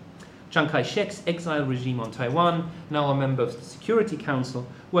government. Chiang Kai-shek's exile regime on Taiwan, now a member of the Security Council,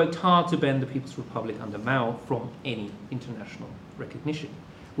 worked hard to ban the People's Republic under Mao from any international recognition.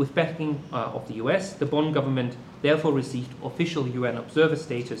 With backing of the US, the Bonn government therefore received official UN observer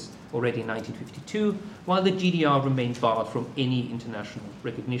status already in 1952, while the GDR remained barred from any international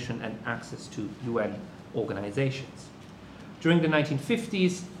recognition and access to UN organizations. During the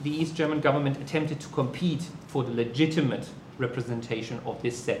 1950s, the East German government attempted to compete for the legitimate representation of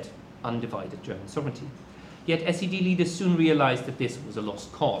this set undivided German sovereignty. Yet SED leaders soon realized that this was a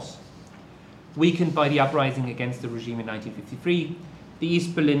lost cause. Weakened by the uprising against the regime in 1953, the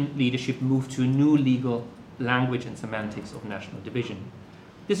East Berlin leadership moved to a new legal language and semantics of national division.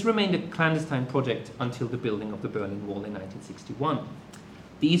 This remained a clandestine project until the building of the Berlin Wall in 1961.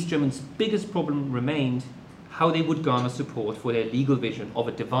 The East Germans' biggest problem remained how they would garner support for their legal vision of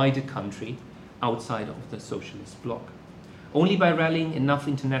a divided country outside of the socialist bloc. Only by rallying enough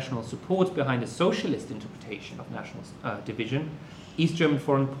international support behind a socialist interpretation of national division, East German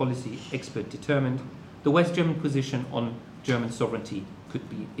foreign policy expert determined, the West German position on German sovereignty could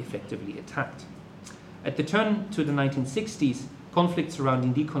be effectively attacked. At the turn to the 1960s, conflicts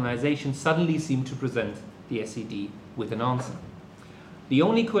surrounding decolonization suddenly seemed to present the SED with an answer. The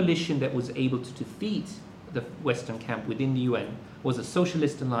only coalition that was able to defeat the Western camp within the UN was a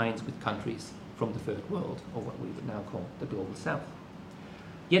socialist alliance with countries from the Third World, or what we would now call the Global South.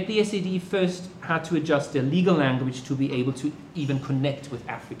 Yet the SED first had to adjust their legal language to be able to even connect with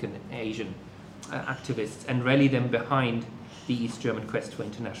African and Asian activists and rally them behind the East German quest for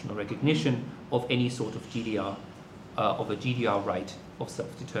international recognition of any sort of GDR, of a GDR right of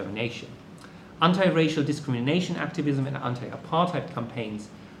self-determination. Anti-racial discrimination activism and anti-apartheid campaigns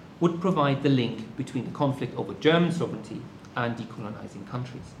would provide the link between the conflict over German sovereignty and decolonizing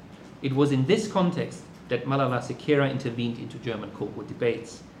countries. It was in this context that Malala Sekera intervened into German Cold War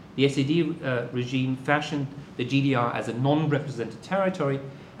debates. The SED regime fashioned the GDR as a non-represented territory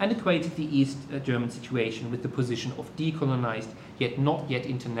and equated the East German situation with the position of decolonized, yet not yet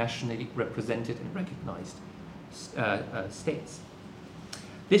internationally represented and recognized states.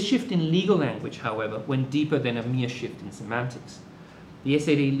 This shift in legal language, however, went deeper than a mere shift in semantics. The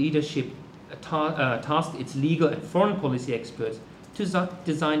SED leadership tasked its legal and foreign policy experts to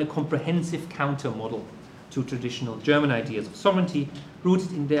design a comprehensive counter-model to traditional German ideas of sovereignty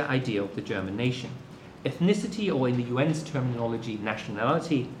rooted in their idea of the German nation. Ethnicity, or in the UN's terminology,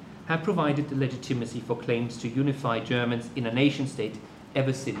 nationality, had provided the legitimacy for claims to unify Germans in a nation-state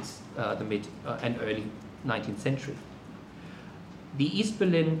ever since the mid and early 19th century. The East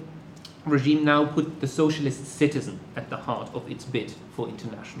Berlin regime now put the socialist citizen at the heart of its bid for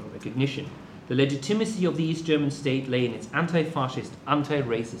international recognition. The legitimacy of the East German state lay in its anti-fascist,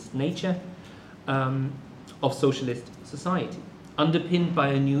 anti-racist nature of socialist society, underpinned by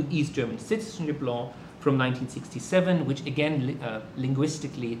a new East German citizenship law from 1967, which again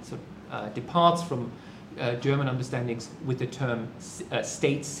linguistically departs from German understandings with the term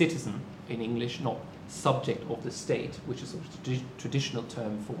state citizen in English, not subject of the state, which is a traditional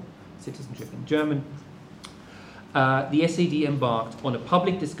term for citizenship in German. The SED embarked on a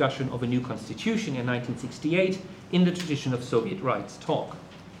public discussion of a new constitution in 1968 in the tradition of Soviet rights talk.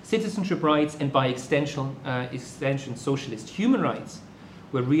 Citizenship rights, and by extension socialist human rights,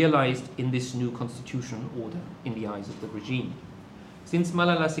 were realized in this new constitutional order in the eyes of the regime. Since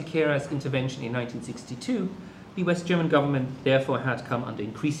Malala Sekera's intervention in 1962, the West German government therefore had come under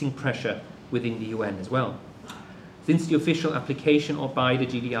increasing pressure within the UN as well. Since the official application by the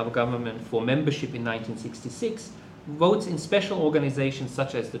GDR government for membership in 1966, votes in special organizations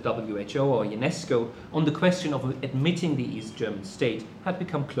such as the WHO or UNESCO on the question of admitting the East German state had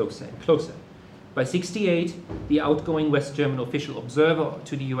become closer and closer. By 1968, the outgoing West German official observer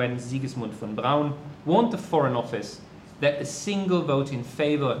to the UN, Sigismund von Braun, warned the Foreign Office that a single vote in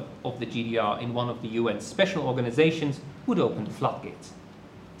favor of the GDR in one of the UN special organizations would open the floodgates.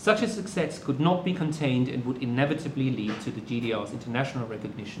 Such a success could not be contained and would inevitably lead to the GDR's international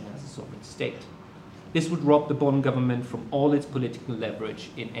recognition as a sovereign state. This would rob the Bonn government from all its political leverage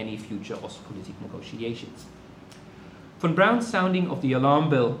in any future Ostpolitik negotiations. Von Braun's sounding of the alarm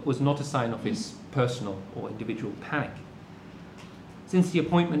bell was not a sign of his personal or individual panic. Since the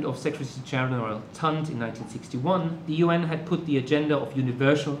appointment of Secretary General Thant in 1961, the UN had put the agenda of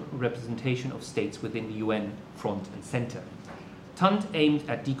universal representation of states within the UN front and center. Thant aimed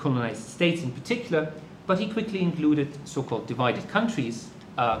at decolonized states in particular, but he quickly included so-called divided countries,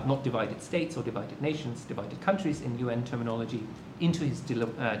 not divided states or divided nations, divided countries in UN terminology, into his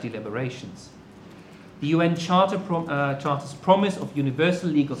deliberations. The UN Charter's promise of universal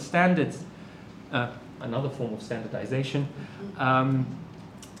legal standards, another form of standardization.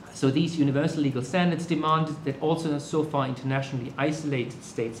 So these universal legal standards demanded that also so far internationally isolated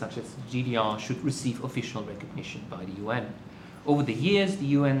states such as GDR should receive official recognition by the UN. Over the years,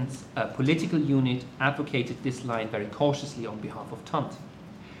 the UN's political unit advocated this line very cautiously on behalf of Thant.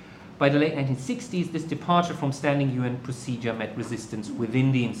 By the late 1960s, this departure from standing UN procedure met resistance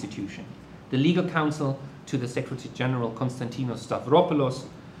within the institution. The legal counsel to the Secretary General, Konstantinos Stavropoulos,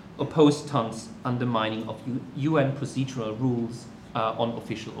 opposed Thant's undermining of UN procedural rules on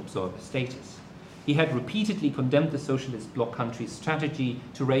official observer status. He had repeatedly condemned the socialist bloc countries' strategy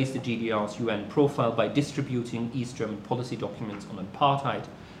to raise the GDR's UN profile by distributing East German policy documents on apartheid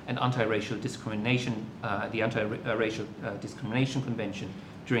and anti-racial discrimination, the Anti-Racial Discrimination Convention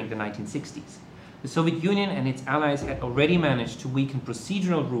during the 1960s. The Soviet Union and its allies had already managed to weaken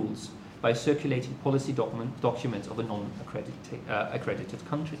procedural rules by circulating policy documents of a non-accredited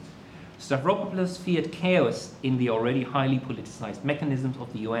country. Stavropoulos feared chaos in the already highly politicized mechanisms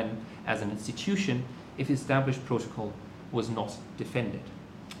of the UN as an institution if established protocol was not defended.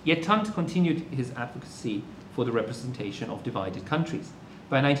 Yet Thant continued his advocacy for the representation of divided countries.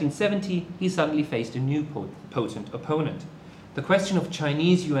 By 1970, he suddenly faced a new potent opponent. The question of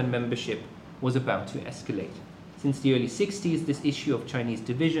Chinese UN membership was about to escalate. Since the early 60s, this issue of Chinese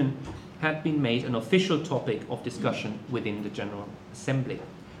division had been made an official topic of discussion within the General Assembly.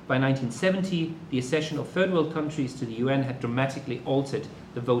 By 1970, the accession of third world countries to the UN had dramatically altered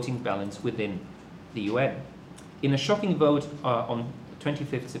the voting balance within the UN. In a shocking vote on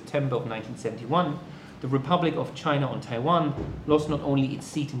 25th September of 1971, the Republic of China on Taiwan lost not only its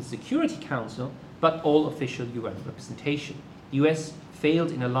seat in the Security Council, but all official UN representation. The US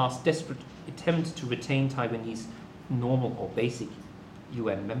failed in a last desperate attempt to retain Taiwanese normal or basic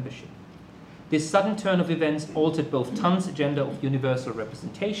UN membership. This sudden turn of events altered both Thant's agenda of universal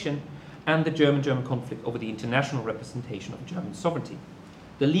representation and the German-German conflict over the international representation of German sovereignty.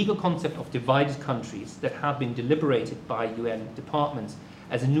 The legal concept of divided countries that had been deliberated by UN departments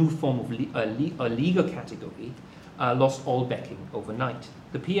as a new form of a legal category lost all backing overnight.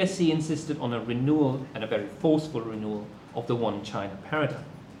 The PSC insisted on a renewal, and a very forceful renewal, of the One China paradigm.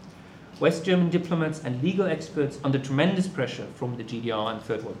 West German diplomats and legal experts, under tremendous pressure from the GDR and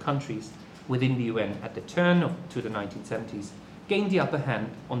third world countries within the UN at the turn to the 1970s, gained the upper hand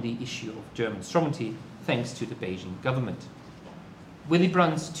on the issue of German sovereignty thanks to the Beijing government. Willy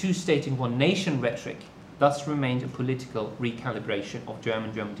Brandt's two-state in one nation rhetoric thus remained a political recalibration of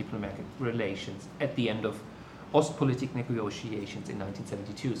German-German diplomatic relations at the end of Ostpolitik negotiations in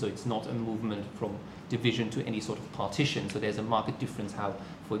 1972. So it's not a movement from division to any sort of partition. So there's a marked difference how,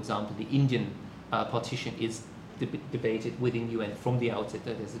 for example, the Indian partition is debated within UN from the outset.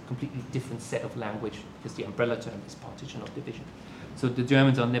 That there's a completely different set of language because the umbrella term is partition of division. So the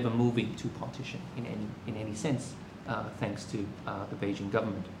Germans are never moving to partition in any sense, thanks to the Beijing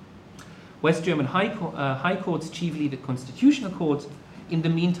government. West German high courts, chiefly the Constitutional Court, in the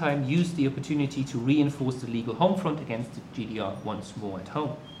meantime used the opportunity to reinforce the legal home front against the GDR once more at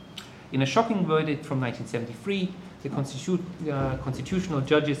home. In a shocking verdict from 1973, the constitutional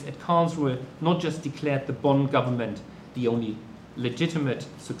judges at Karlsruhe not just declared the Bonn government the only legitimate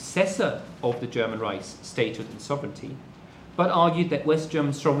successor of the German Reich's statehood and sovereignty, but argued that West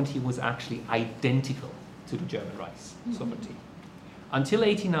German sovereignty was actually identical to the German Reich's sovereignty. Until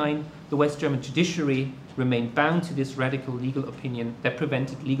 1989, the West German judiciary remained bound to this radical legal opinion that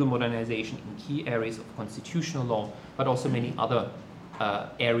prevented legal modernization in key areas of constitutional law, but also many other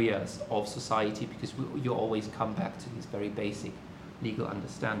areas of society, because you always come back to these very basic legal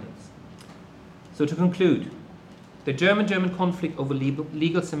understandings. So to conclude, the German-German conflict over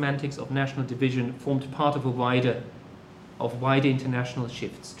legal semantics of national division formed part of wider international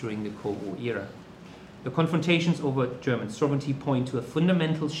shifts during the Cold War era. The confrontations over German sovereignty point to a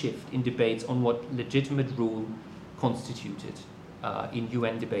fundamental shift in debates on what legitimate rule constituted in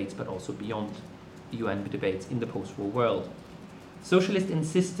UN debates, but also beyond UN debates in the post-war world. Socialist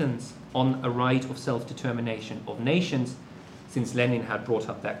insistence on a right of self-determination of nations, since Lenin had brought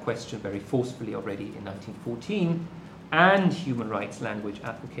up that question very forcefully already in 1914, and human rights language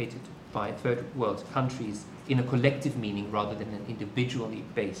advocated by third world countries in a collective meaning rather than an individually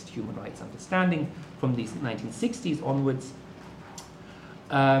based human rights understanding from the 1960s onwards,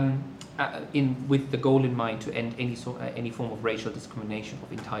 with the goal in mind to end any form of racial discrimination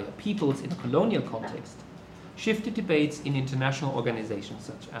of entire peoples in a colonial context, shifted debates in international organizations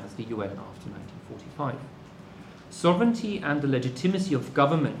such as the UN after 1945. Sovereignty and the legitimacy of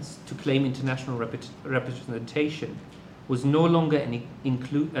governments to claim international representation was no longer an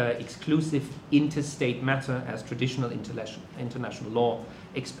exclusive interstate matter as traditional international law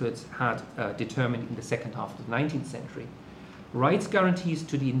experts had determined in the second half of the 19th century. Rights guarantees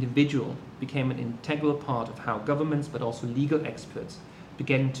to the individual became an integral part of how governments, but also legal experts,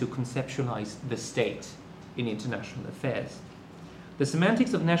 began to conceptualize the state in international affairs. The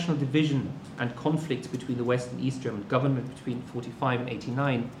semantics of national division and conflicts between the West and East German government between 1945 and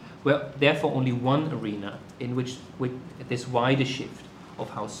 1989 were therefore only one arena in which this wider shift of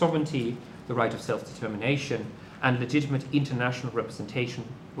how sovereignty, the right of self-determination, and legitimate international representation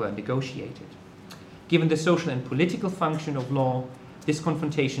were negotiated. Given the social and political function of law, this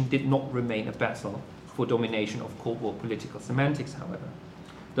confrontation did not remain a battle for domination of Cold War political semantics, however.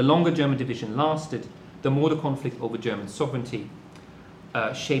 The longer German division lasted, the more the conflict over German sovereignty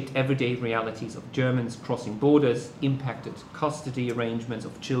shaped everyday realities of Germans crossing borders, impacted custody arrangements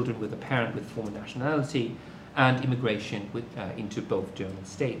of children with a parent with foreign nationality, and immigration into both German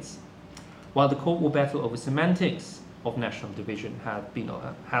states. While the Cold War battle over semantics of national division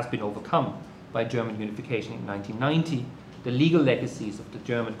has been overcome by German unification in 1990, the legal legacies of the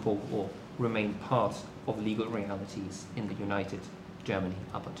German Cold War remain part of legal realities in the united Germany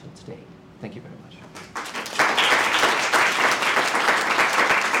up until today. Thank you very much.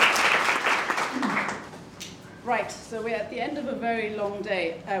 Right, so we're at the end of a very long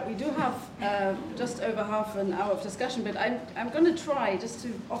day. We do have just over half an hour of discussion, but I'm going to try just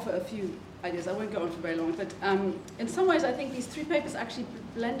to offer a few ideas. I won't go on for very long, but in some ways I think these three papers actually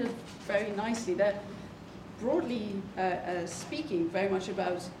blended very nicely. They're broadly speaking very much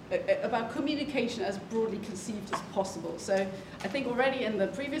about communication as broadly conceived as possible. So I think already in the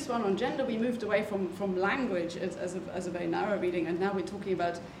previous one on gender we moved away from language as a very narrow reading, and now we're talking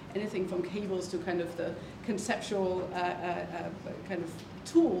about anything from cables to kind of the conceptual kind of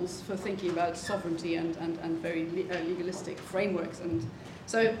tools for thinking about sovereignty and very legalistic frameworks. And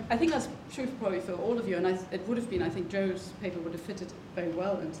so I think that's true probably for all of you, and it would have been, I think Joe's paper would have fitted very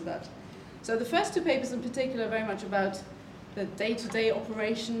well into that. So the first two papers in particular are very much about the day-to-day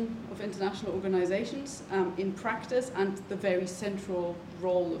operation of international organizations in practice and the very central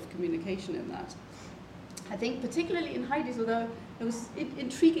role of communication in that. I think particularly in Heidi's, although there was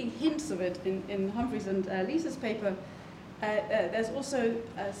intriguing hints of it in Humphreys and Lisa's paper, there's also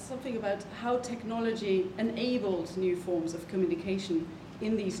something about how technology enabled new forms of communication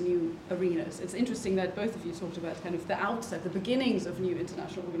in these new arenas. It's interesting that both of you talked about kind of the outset, the beginnings of new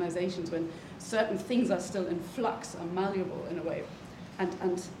international organizations when certain things are still in flux, are malleable in a way.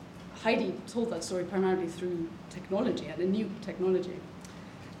 And Heidi told that story primarily through technology and a new technology.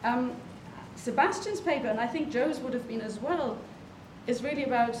 Sebastian's paper, and I think Joe's would have been as well, is really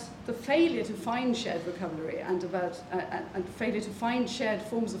about the failure to find shared vocabulary and about and failure to find shared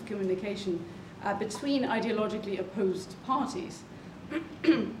forms of communication between ideologically opposed parties.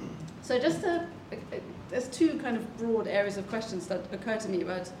 So just there's two kind of broad areas of questions that occur to me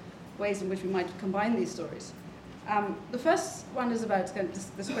about ways in which we might combine these stories. The first one is about kind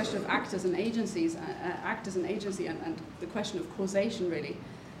of this question of actors and agencies, and the question of causation, really.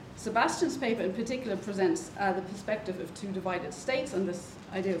 Sebastian's paper in particular presents the perspective of two divided states and this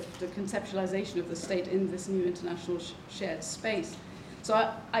idea of the conceptualization of the state in this new international shared space.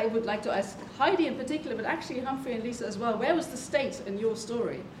 So I would like to ask Heidi in particular, but actually Humphrey and Lisa as well, where was the state in your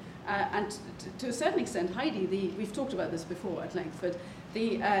story? And to a certain extent, Heidi, we've talked about this before at length, but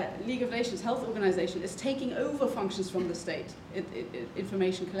the League of Nations Health Organization is taking over functions from the state,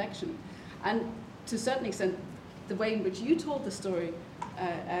 information collection. And to a certain extent, the way in which you told the story,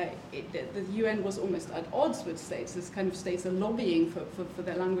 the UN was almost at odds with states. This kind of states are lobbying for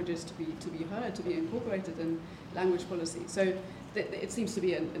their languages to be heard, to be incorporated in language policy. So it seems to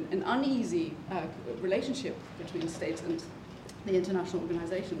be an uneasy relationship between states and the international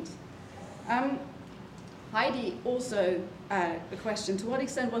organizations. Heidi also a question, to what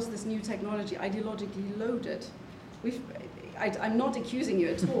extent was this new technology ideologically loaded? I'm not accusing you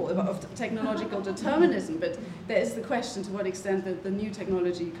at all of technological determinism, but there is the question to what extent that the new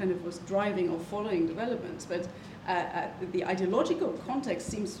technology kind of was driving or following developments. But the ideological context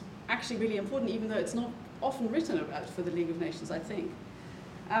seems actually really important, even though it's not often written about for the League of Nations, I think.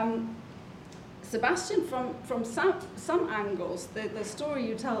 Sebastian, from some angles, the story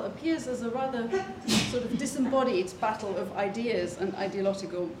you tell appears as a rather sort of disembodied battle of ideas and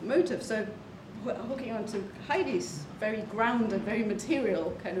ideological motives. So hooking on to Heidi's very grounded, very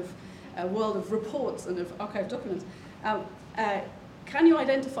material kind of world of reports and of archived documents, can you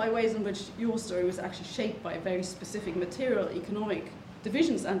identify ways in which your story was actually shaped by very specific material, economic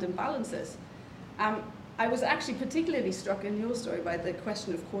divisions and imbalances? I was actually particularly struck in your story by the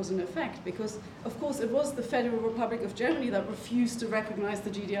question of cause and effect, because, of course, it was the Federal Republic of Germany that refused to recognize the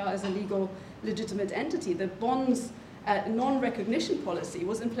GDR as a legal, legitimate entity. The Bonn's non-recognition policy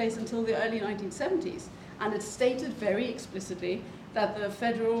was in place until the early 1970s, and it stated very explicitly that the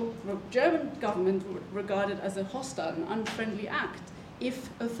federal German government regarded as a hostile and unfriendly act if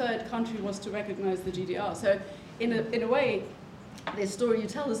a third country was to recognize the GDR. So, in a way, the story you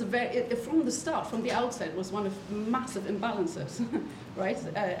tell is from the start, from the outset, was one of massive imbalances, right?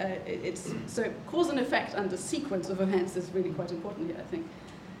 So cause and effect and the sequence of events is really quite important here, I think.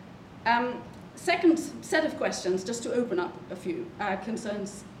 Second set of questions, just to open up a few,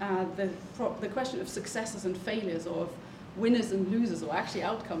 concerns the question of successes and failures, or of winners and losers, or actually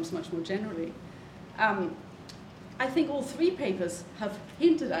outcomes much more generally. I think all three papers have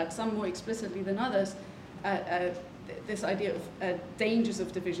hinted at, some more explicitly than others, this idea of dangers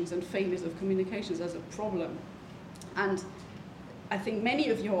of divisions and failures of communications as a problem. And I think many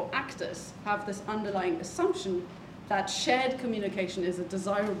of your actors have this underlying assumption that shared communication is a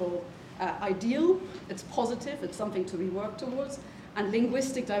desirable ideal, it's positive, it's something to be worked towards, and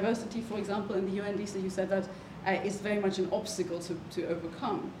linguistic diversity, for example, in the UN, Lisa, you said that is very much an obstacle to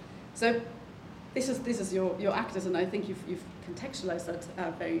overcome. So this is your actors, and I think you've contextualized that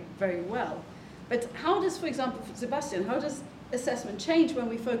very, very well. But how does, for example, Sebastian, how does assessment change when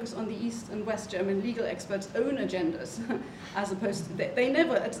we focus on the East and West German legal experts' own agendas, as opposed to, they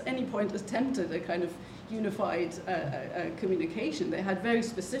never at any point attempted a kind of unified communication. They had very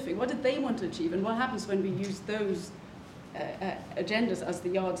specific, what did they want to achieve, and what happens when we use those agendas as the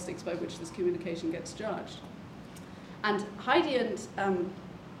yardsticks by which this communication gets judged? And Heidi and,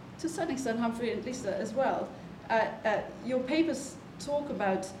 to a certain extent, Humphrey and Lisa as well, your papers talk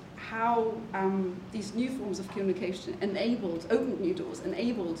about how these new forms of communication opened new doors,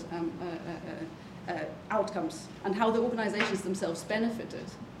 enabled outcomes, and how the organizations themselves benefited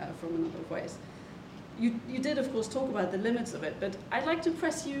from a number of ways. You did, of course, talk about the limits of it, but I'd like to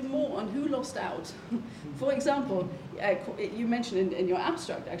press you more on who lost out. For example, you mentioned in your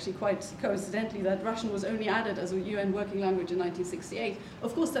abstract, actually quite coincidentally, that Russian was only added as a UN working language in 1968.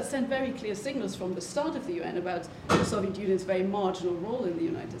 Of course, that sent very clear signals from the start of the UN about the Soviet Union's very marginal role in the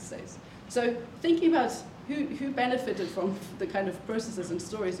United States. So thinking about who benefited from the kind of processes and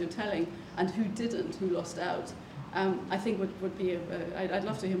stories you're telling, and who didn't, who lost out, I think would be, I'd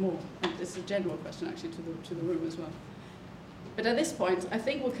love to hear more. It's a general question, actually, to the room as well. But at this point, I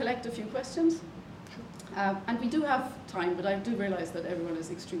think we'll collect a few questions. And we do have time, but I do realize that everyone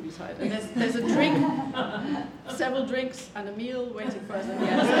is extremely tired. And there's a drink, several drinks, and a meal waiting for us at the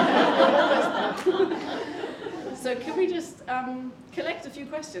end. So can we just collect a few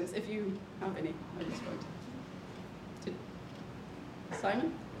questions, if you have any at this point?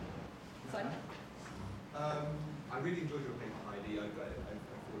 Simon? Simon? I really enjoyed your paper, Heidi. I thought it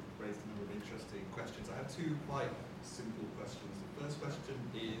raised a number of interesting questions. I have two quite simple questions. The first question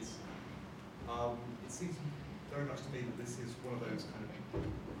is, it seems very much to me that this is one of those kind of,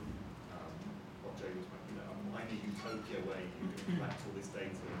 what Jay was talking about, a minor utopia where you're going to collect all this data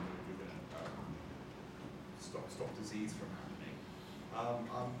and you're going to stop disease from happening.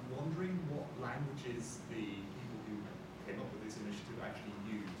 I'm wondering what languages the people who came up with this initiative actually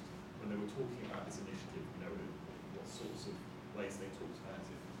used when they were talking about this initiative, what sorts of ways they talked about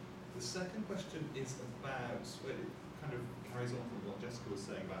it. The second question is about, it kind of carries on from what Jessica was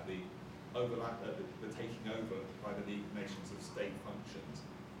saying about the overlap, the taking over by the League of Nations of state functions.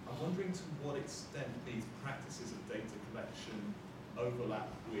 I'm wondering to what extent these practices of data collection overlap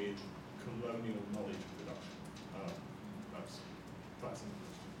with colonial knowledge production. That's a question.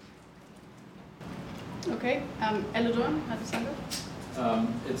 Okay, Elodor, Alexander?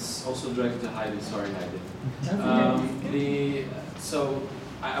 It's also directed to Heidi. Sorry, Heidi. So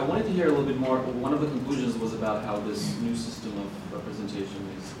I wanted to hear a little bit more. One of the conclusions was about how this new system of representation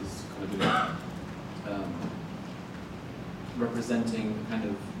is kind of representing kind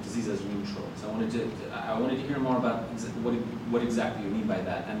of disease as neutral. So I wanted to hear more about what exactly you mean by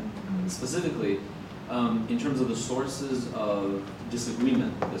that, and specifically in terms of the sources of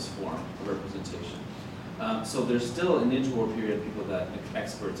disagreement with this form of representation. So there's still an interwar period people that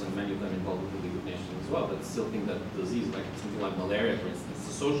experts, and many of them involved with the League of Nations as well, that still think that disease, like something like malaria, for instance, is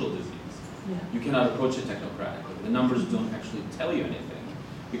a social disease. Yeah. You cannot approach it technocratically. The numbers don't actually tell you anything,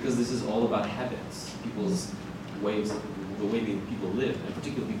 because this is all about habits, people's ways, the way people live, and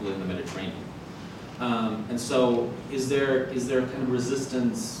particularly people in the Mediterranean. And so, is there kind of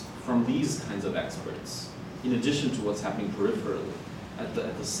resistance from these kinds of experts, in addition to what's happening peripherally? At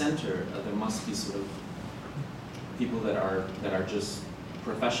the center, there must be sort of people that are just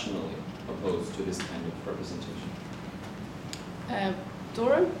professionally opposed to this kind of representation.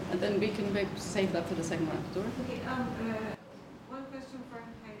 Dora, and then we can save that for the second round. Dora? Okay, one question for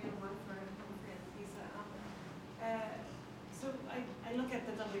Heidi and one for Humphrey and Lisa. So I look at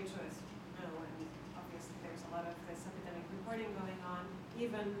the WHO as and obviously there's a lot of this epidemic reporting going on,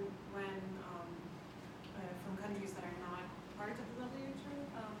 even when from countries that are not part of the WHO.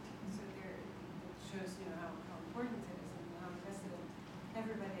 So it shows how important it is and how invested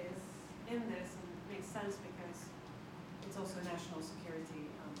everybody is in this, and it makes sense because it's also a national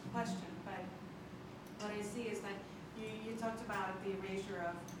security question. But what I see is that you talked about the erasure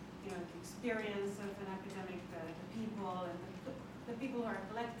of the experience of an epidemic, the people and the people who are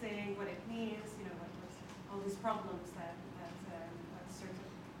collecting, what it means, all these problems that sort of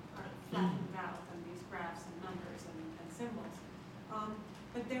are flattened out on these graphs and numbers and symbols.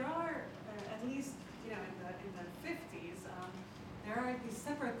 But there are, at least in the 50s, there are these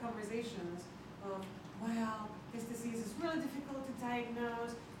separate conversations of, well, this disease is really difficult to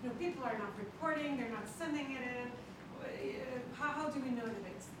diagnose. People are not reporting; they're not sending it in. How do we know that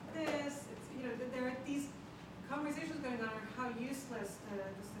it's this? There are these conversations going on on how useless the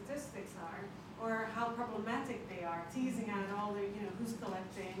statistics are, or how problematic they are, teasing out all the who's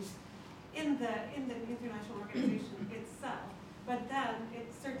collecting in the international organization itself. But then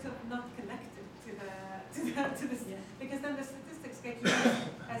it's sort of not connected to this, because then the statistics get used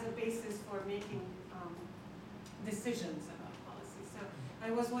as a basis for making decisions about policy. So I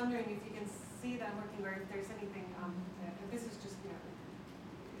was wondering if you can see that working, or if there's anything. This is just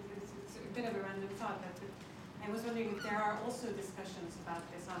it's a bit of a random thought, but I was wondering if there are also discussions about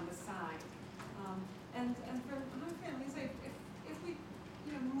this on the side. And for Humphrey and Lisa, if we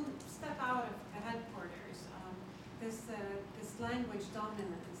step out of the headquarters, this language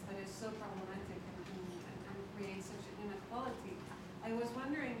dominance that is so problematic and creates such an inequality, I was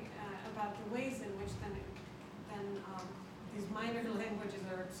wondering about the ways in which then these minor languages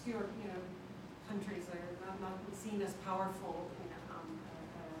or obscure countries are not seen as powerful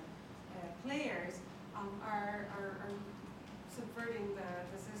players are subverting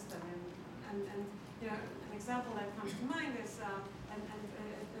the system, and an example that comes to mind is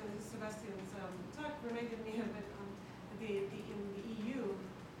Sebastian's talk reminded me of it. In the EU,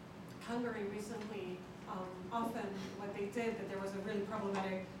 Hungary recently, often what they did, that there was a really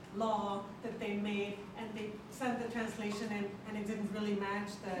problematic law that they made, and they sent the translation in, and it didn't really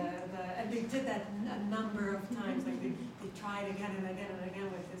match and they did that a number of times. Like they tried again and again and again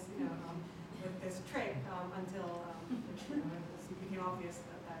with this, with this trick until it became obvious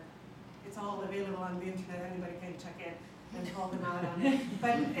that it's all available on the internet. Anybody can check it and call them out on it.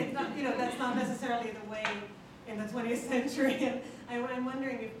 But it's not, that's not necessarily the way in the 20th century. I'm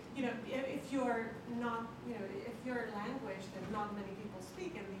wondering if you're not, if your language that not many people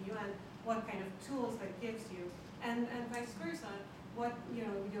speak in the UN, what kind of tools that gives you, and vice versa. What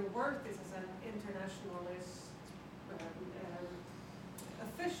your work is as an internationalist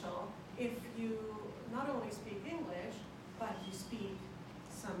official, if you not only speak English, but you speak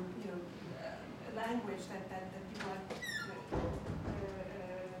some language that people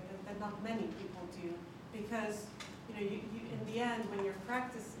that not many people do, because you in the end when you're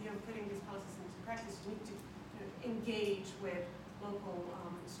putting these policies into practice, you need to engage with local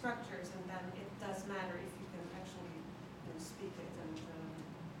structures, and then it does matter if you can actually speak it and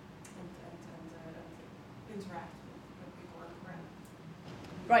interact with people on the ground.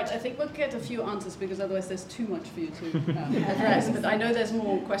 Right, I think we'll get a few answers because otherwise there's too much for you to address. But I know there's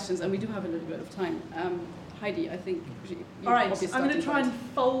more questions, and we do have a little bit of time. Heidi, I think you all right, I'm going to try and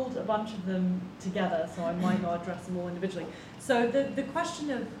fold a bunch of them together, so I might not address them all individually. So the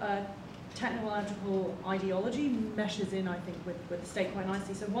question of technological ideology meshes in, I think, with the state quite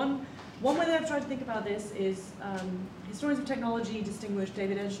nicely. So one way that I've tried to think about this is historians of technology distinguish,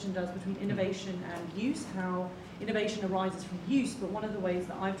 David Edgerton does, between innovation and use, how innovation arises from use, but one of the ways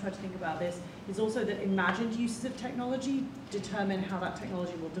that I've tried to think about this is also that imagined uses of technology determine how that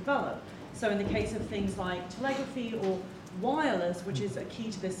technology will develop. So in the case of things like telegraphy or wireless, which is a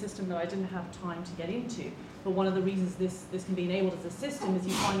key to this system that I didn't have time to get into, but one of the reasons this can be enabled as a system is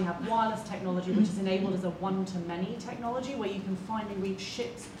you finally have wireless technology, which is enabled as a one-to-many technology, where you can finally reach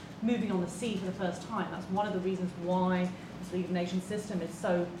ships moving on the sea for the first time. That's one of the reasons why this League of Nations system is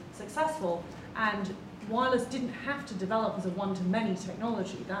so successful. And wireless didn't have to develop as a one-to-many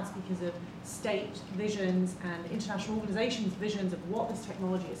technology. That's because of state visions and international organizations' visions of what this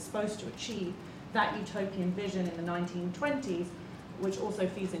technology is supposed to achieve. That utopian vision in the 1920s, which also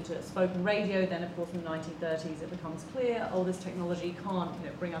feeds into spoken radio. Then, of course, in the 1930s, it becomes clear, this technology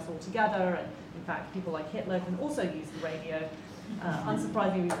can't bring us all together. And in fact, people like Hitler can also use the radio.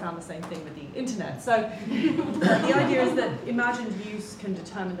 Unsurprisingly, we found the same thing with the internet. So the idea is that imagined use can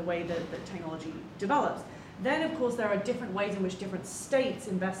determine the way that technology develops. Then, of course, there are different ways in which different states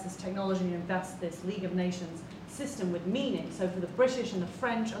invest this technology and invest this League of Nations system with meaning. So for the British and the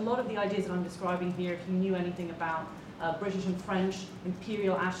French, a lot of the ideas that I'm describing here, if you knew anything about British and French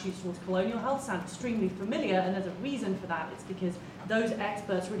imperial attitudes towards colonial health, sound extremely familiar, and there's a reason for that. It's because those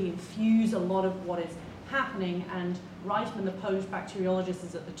experts really infuse a lot of what is happening, and Reitman, the Polish bacteriologist,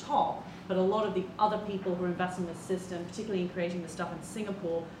 is at the top, but a lot of the other people who are investing in this system, particularly in creating the stuff in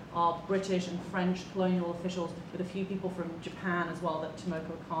Singapore, are British and French colonial officials, with a few people from Japan as well that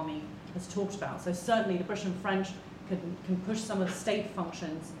Tomoko Okami has talked about. So certainly the British and French can push some of the state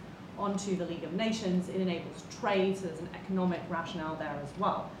functions onto the League of Nations. It enables trade, so there's an economic rationale there as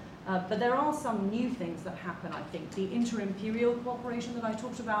well. But there are some new things that happen, I think. The inter-imperial cooperation that I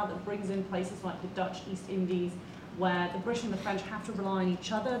talked about that brings in places like the Dutch East Indies, where the British and the French have to rely on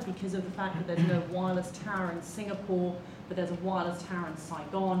each other because of the fact that there's no wireless tower in Singapore, but there's a wireless tower in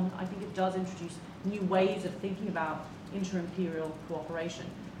Saigon. I think it does introduce new ways of thinking about inter-imperial cooperation.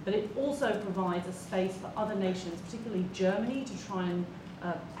 But it also provides a space for other nations, particularly Germany, to try and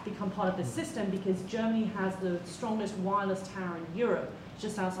become part of this system, because Germany has the strongest wireless tower in Europe,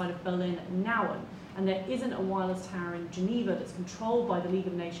 just outside of Berlin, Nauen. And there isn't a wireless tower in Geneva that's controlled by the League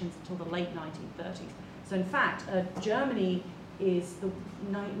of Nations until the late 1930s. So in fact, Germany is the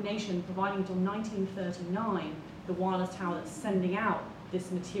nation providing until 1939 the wireless tower that's sending out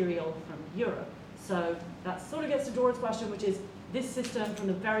this material from Europe. So that sort of gets to Dora's question, which is, this system from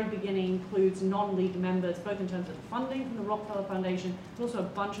the very beginning includes non-league members, both in terms of the funding from the Rockefeller Foundation, but also a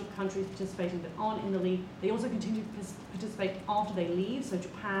bunch of countries participating that aren't in the league. They also continue to participate after they leave, so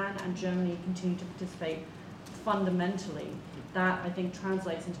Japan and Germany continue to participate fundamentally. That, I think,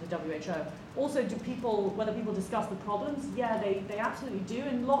 translates into the WHO. Also, whether people discuss the problems? Yeah, they absolutely do,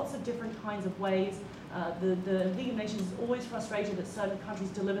 in lots of different kinds of ways. The League of Nations is always frustrated that certain countries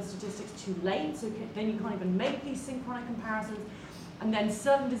deliver statistics too late, so then you can't even make these synchronic comparisons. And then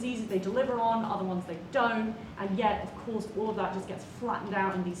certain diseases they deliver on, other ones they don't, and yet, of course, all of that just gets flattened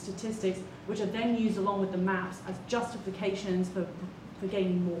out in these statistics, which are then used along with the maps as justifications for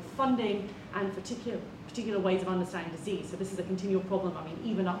gaining more funding and particular ways of understanding disease. So this is a continual problem, I mean,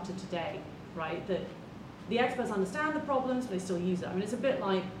 even up to today, right? That the experts understand the problems, but they still use it. I mean, it's a bit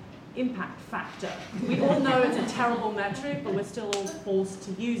like impact factor. We all know it's a terrible metric, but we're still all forced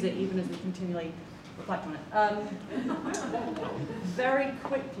to use it, even as we continually reflect on it. Very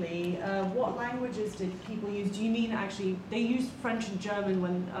quickly, what languages did people use? Do you mean actually, they used French and German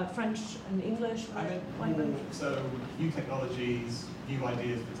when, French and English? So new technologies, new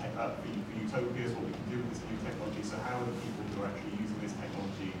ideas for utopias, what we can do with this new technology. So how are the people who are actually using this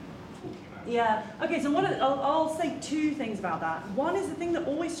technology talking about it? Yeah, okay, so I'll say two things about that. One is the thing that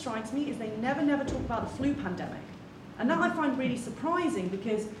always strikes me is they never talk about the flu pandemic. And that I find really surprising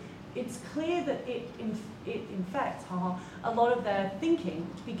because it's clear that it infects a lot of their thinking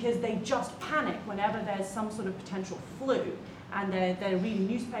because they just panic whenever there's some sort of potential flu. And they're reading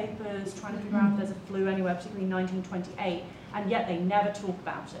newspapers, trying to figure out if there's a flu anywhere, particularly in 1928, and yet they never talk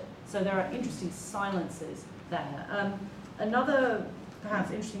about it. So there are interesting silences there. Another perhaps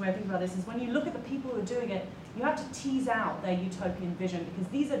interesting way of thinking about this is when you look at the people who are doing it, you have to tease out their utopian vision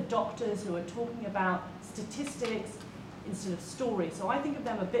because these are doctors who are talking about statistics instead of stories. So I think of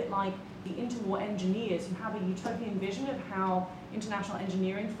them a bit like the interwar engineers who have a utopian vision of how international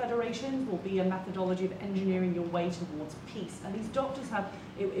engineering federations will be a methodology of engineering your way towards peace. And these doctors have,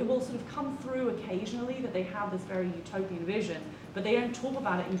 it will sort of come through occasionally that they have this very utopian vision, but they don't talk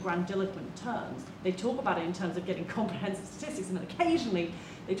about it in grandiloquent terms. They talk about it in terms of getting comprehensive statistics, and then occasionally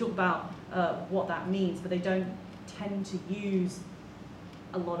they talk about what that means, but they don't tend to use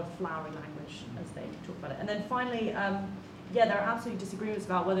a lot of flowery language as they talk about it. And then finally, yeah, there are absolutely disagreements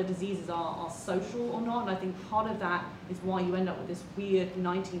about whether diseases are social or not, and I think part of that is why you end up with this weird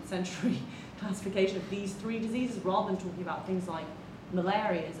 19th century classification of these three diseases rather than talking about things like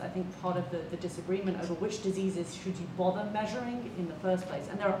malaria is, I think, part of the disagreement over which diseases should you bother measuring in the first place.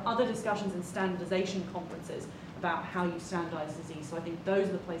 And there are other discussions in standardization conferences about how you standardize disease, so I think those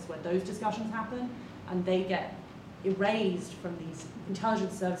are the places where those discussions happen, and they get erased from these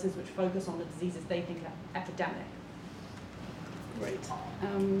intelligence services which focus on the diseases they think are epidemic. Great.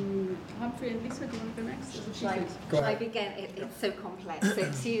 Humphrey and Lisa, do you want to go next? Shall I begin? It's so complex.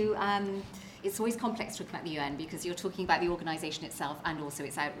 It's always complex talking about the UN because you're talking about the organisation itself and also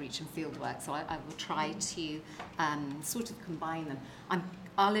its outreach and fieldwork. So I will try to sort of combine them.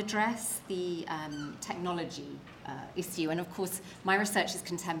 I'll address the technology issue, and of course my research is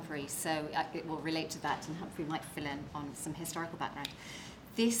contemporary, so it will relate to that, and Humphrey might fill in on some historical background.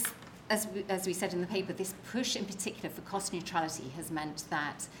 This, as we said in the paper, this push in particular for cost neutrality has meant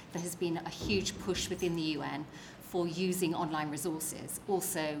that there has been a huge push within the UN for using online resources,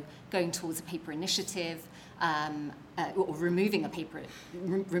 also going towards a paper initiative, or removing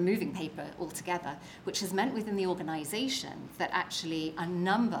paper altogether, which has meant within the organisation that actually a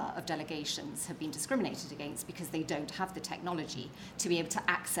number of delegations have been discriminated against because they don't have the technology to be able to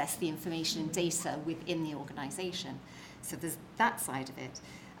access the information and data within the organisation. So there's that side of it.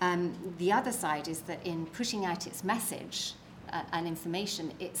 The other side is that in pushing out its message and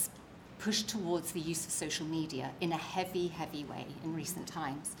information, it's pushed towards the use of social media in a heavy way in recent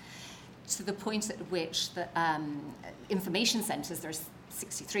times, to the point at which the information centres, there's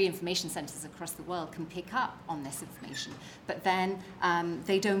 63 information centres across the world, can pick up on this information, but then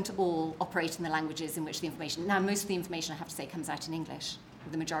they don't all operate in the languages in which the information, now most of the information I have to say comes out in English,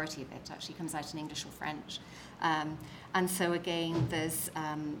 the majority of it actually comes out in English or French. And so again, there's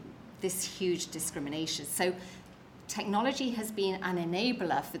this huge discrimination. So technology has been an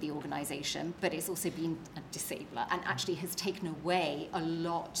enabler for the organisation, but it's also been a disabler and actually has taken away a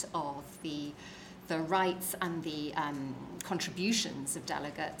lot of the rights and the contributions of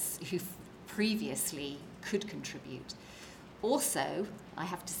delegates who previously could contribute. Also, I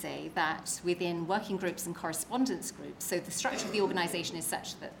have to say that within working groups and correspondence groups, so the structure of the organisation is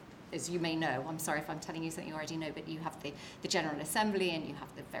such that, as you may know, I'm sorry if I'm telling you something you already know, but you have the General Assembly and you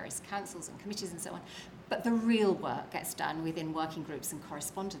have the various councils and committees and so on. But the real work gets done within working groups and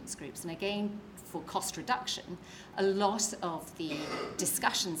correspondence groups. And again, for cost reduction, a lot of the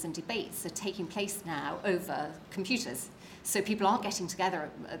discussions and debates are taking place now over computers. So people aren't getting together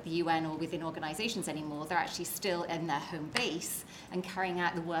at the UN or within organisations anymore. They're actually still in their home base and carrying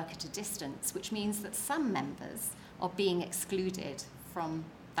out the work at a distance, which means that some members are being excluded from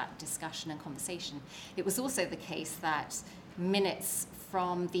that discussion and conversation. It was also the case that minutes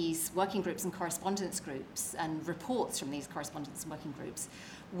from these working groups and correspondence groups and reports from these correspondence and working groups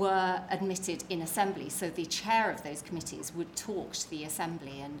were admitted in assembly. So the chair of those committees would talk to the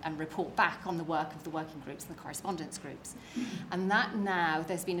assembly and report back on the work of the working groups and the correspondence groups. And that now,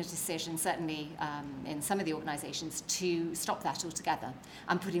 there's been a decision, certainly in some of the organisations, to stop that altogether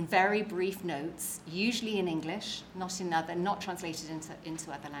and put in very brief notes, usually in English, not translated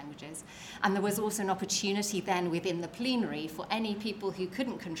into other languages. And there was also an opportunity then within the plenary for any people who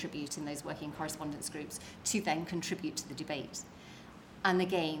couldn't contribute in those working correspondence groups to then contribute to the debate. And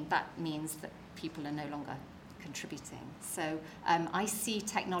again, that means that people are no longer contributing. So I see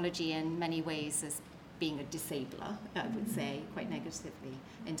technology in many ways as being a disabler, I would say, quite negatively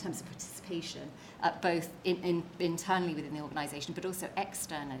in terms of participation, both internally within the organisation, but also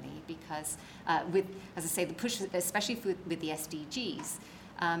externally, because with, as I say, the push, especially with the SDGs,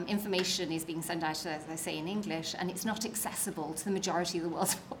 information is being sent out, as I say, in English, and it's not accessible to the majority of the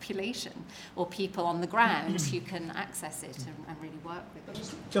world's population or people on the ground who can access it and really work with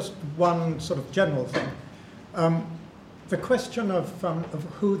it. Just one sort of general thing. The question of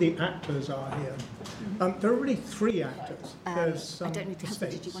who the actors are here. There are really three actors. There's I don't know, the Heather,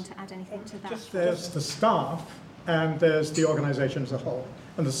 states. did you want to add anything to that? There's the staff, and there's the organisation as a whole.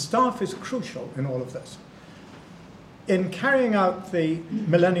 And the staff is crucial in all of this. In carrying out the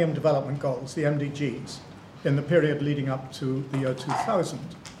Millennium Development Goals, the MDGs, in the period leading up to the year 2000,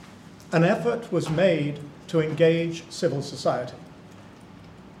 an effort was made to engage civil society.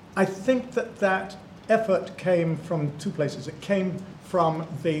 I think that effort came from two places. It came from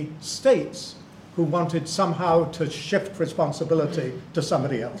the states, who wanted somehow to shift responsibility to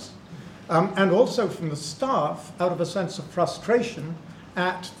somebody else, and also from the staff, out of a sense of frustration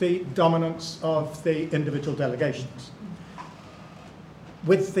at the dominance of the individual delegations.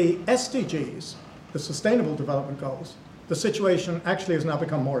 With the SDGs, the Sustainable Development Goals, the situation actually has now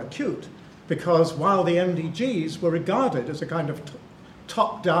become more acute, because while the MDGs were regarded as a kind of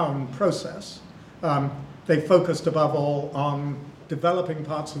top-down process, they focused above all on developing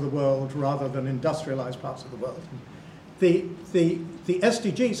parts of the world rather than industrialized parts of the world. The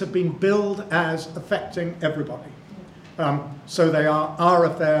SDGs have been billed as affecting everybody. So they are our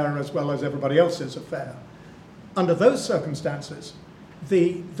affair as well as everybody else's affair. Under those circumstances,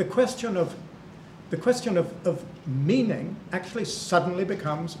 the question of meaning actually suddenly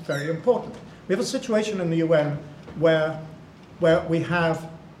becomes very important. We have a situation in the UN where we have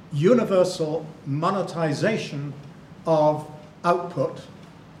universal monetization of output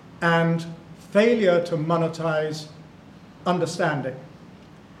and failure to monetize understanding,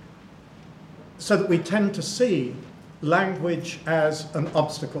 so that we tend to see language as an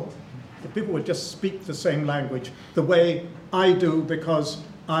obstacle. If people would just speak the same language the way I do because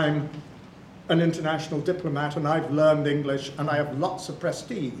I'm an international diplomat and I've learned English and I have lots of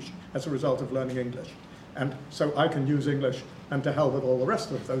prestige as a result of learning English. And so I can use English, and to hell with all the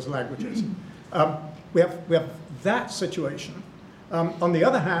rest of those languages. We have that situation. On the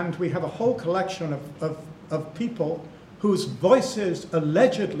other hand, we have a whole collection of people whose voices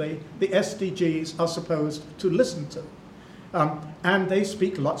allegedly the SDGs are supposed to listen to. And they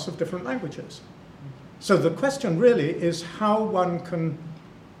speak lots of different languages. So the question really is how one can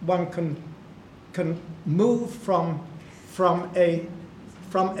move from a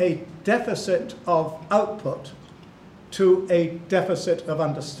deficit of output to a deficit of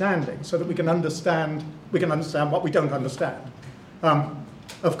understanding, so that we can understand what we don't understand.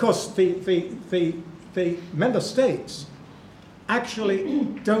 Of course, the member states actually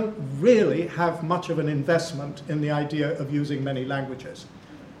don't really have much of an investment in the idea of using many languages,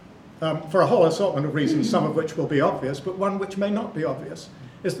 for a whole assortment of reasons, some of which will be obvious, but one which may not be obvious,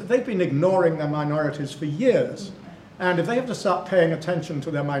 is that they've been ignoring their minorities for years. And if they have to start paying attention to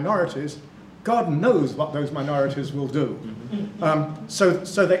their minorities, God knows what those minorities will do.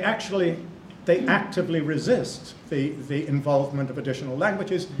 So they actively resist the involvement of additional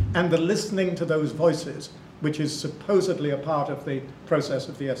languages and the listening to those voices, which is supposedly a part of the process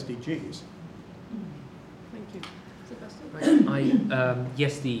of the SDGs. Thank you.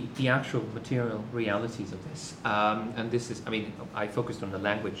 Yes, the actual material realities of this, and this is, I mean, I focused on the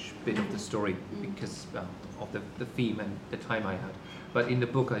language bit of the story because of the theme and the time I had. But in the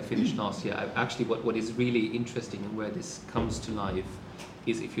book I finished last year, actually what is really interesting and where this comes to life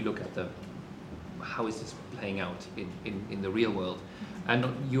is if you look at how is this playing out in the real world. And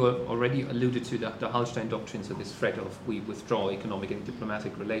you already alluded to the Hallstein Doctrine, so this threat of we withdraw economic and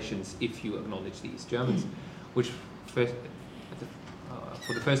diplomatic relations if you acknowledge the East Germans, which for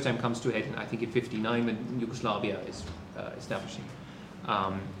the first time comes to a head, I think in '59 when Yugoslavia is establishing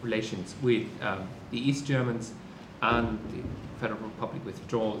relations with the East Germans, and the Federal Republic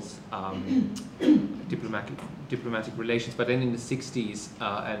withdraws diplomatic relations. But then in the 60s,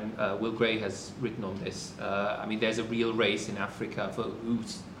 and Will Gray has written on this, I mean, there's a real race in Africa for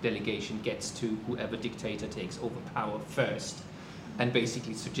whose delegation gets to whoever dictator takes over power first, and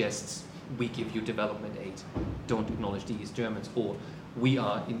basically suggests, we give you development aid, don't acknowledge the East Germans, or we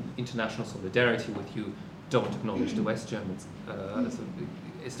are in international solidarity with you, don't acknowledge the West Germans,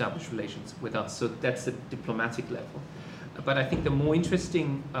 establish relations with us. So that's the diplomatic level. But I think the more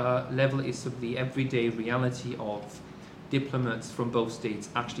interesting level is sort of the everyday reality of diplomats from both states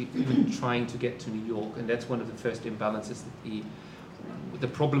actually even trying to get to New York, and that's one of the first imbalances. The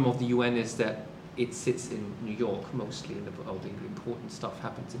problem of the UN is that it sits in New York mostly, and all the important stuff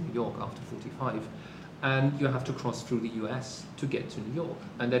happens in New York after 45, and you have to cross through the US to get to New York,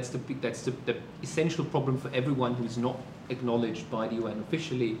 and that's the essential problem for everyone who's not acknowledged by the UN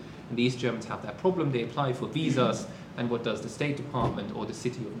officially. And the East Germans have that problem. They apply for visas, and what does the State Department or the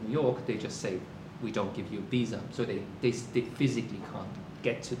city of New York? They just say, we don't give you a visa. So they physically can't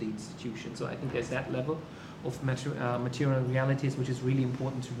get to the institution. So I think there's that level of material realities, which is really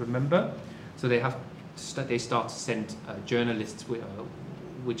important to remember. So they start to send journalists,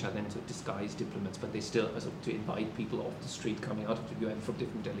 which are then sort of disguised diplomats, but they still sort of to invite people off the street coming out of the UN from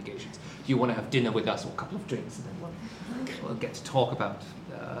different delegations. Do you want to have dinner with us, or a couple of drinks, and then we'll get to talk about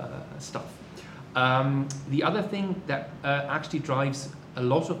stuff. The other thing that actually drives a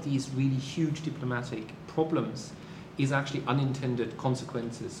lot of these really huge diplomatic problems is actually unintended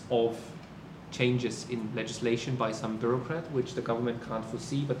consequences of changes in legislation by some bureaucrat, which the government can't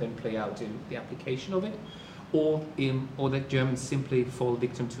foresee, but then play out in the application of it, or that Germans simply fall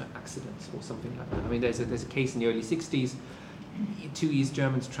victim to accidents or something like that. I mean, there's a case in the early 60s. 2 East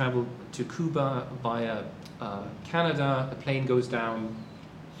Germans traveled to Cuba via Canada. A plane goes down.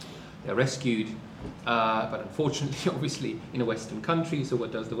 They're rescued, but unfortunately, obviously, in a Western country. So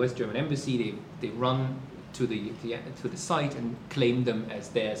what does the West German embassy? They run to the site and claim them as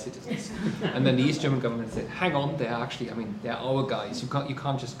their citizens. And then the East German government said, "Hang on, they're our guys. You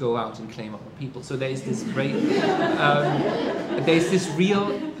can't just go out and claim other people." So there's this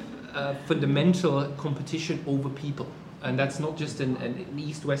real fundamental competition over people, and that's not just an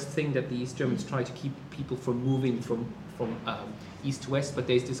East-West thing that the East Germans try to keep people from moving from East to West, but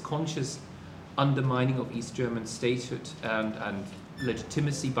there's this conscious undermining of East German statehood and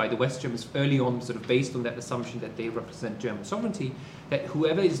legitimacy by the West Germans early on, sort of based on that assumption that they represent German sovereignty, that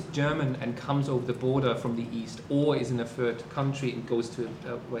whoever is German and comes over the border from the East or is in a third country and goes to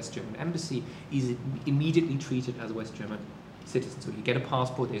a West German embassy is immediately treated as a West German citizen. So you get a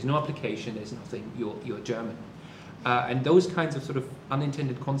passport, there's no application, there's nothing, you're German. And those kinds of sort of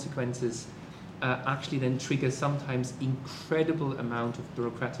unintended consequences actually then trigger sometimes incredible amount of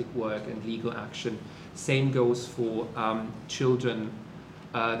bureaucratic work and legal action. Same goes for children.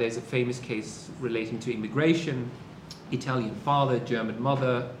 There's a famous case relating to immigration. Italian father, German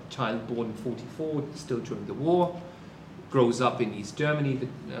mother, child born in 1944, still during the war, grows up in East Germany.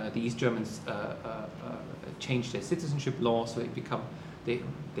 The East Germans changed their citizenship law, so the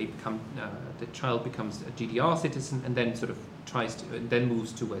child becomes a GDR citizen and then sort of then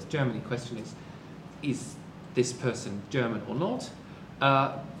moves to West Germany. The question is this person German or not?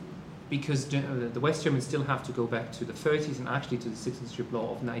 Because the West Germans still have to go back to the 30s and actually to the citizenship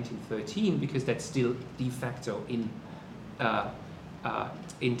law of 1913, because that's still de facto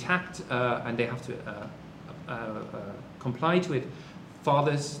intact, and they have to comply to it.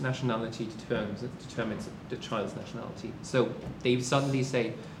 Father's nationality determines the child's nationality. So they suddenly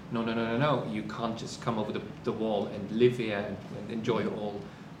say, no, you can't just come over the wall and live here and enjoy all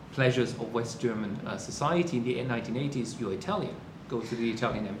pleasures of West German society. In the 1980s, you're Italian. Go to the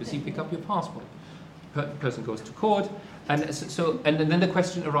Italian embassy, pick up your passport. Person goes to court, and then the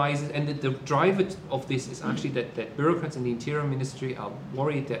question arises, and the driver of this is actually that bureaucrats in the Interior Ministry are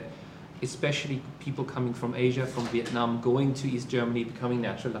worried that especially people coming from Asia, from Vietnam, going to East Germany, becoming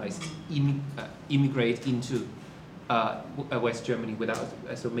naturalized, immigrate into West Germany without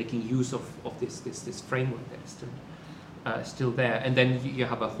making use of this framework that's still there. And then you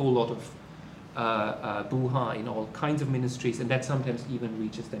have a whole lot of boo-ha in all kinds of ministries, and that sometimes even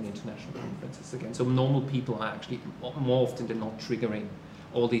reaches then international conferences again. So normal people are actually more often than not triggering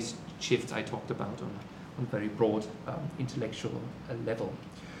all these shifts I talked about on very broad intellectual level.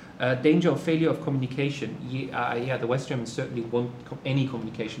 Danger of failure of communication. The West Germans certainly want any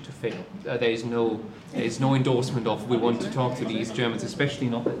communication to fail. There is no endorsement of we want to talk to the East Germans, especially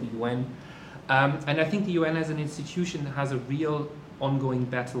not at the UN. And I think the UN as an institution has a real ongoing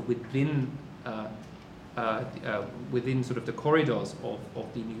battle within sort of the corridors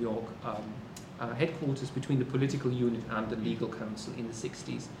of the New York headquarters between the political unit and the legal council in the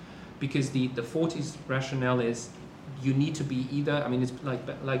 60s. Because the 40s rationale is you need to be either, it's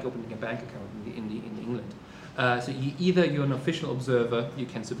like opening a bank account in England. So either you're an official observer, you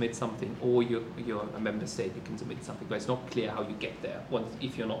can submit something, or you're a member state, you can submit something, but it's not clear how you get there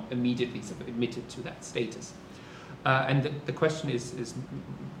if you're not immediately sort of admitted to that status. And the question is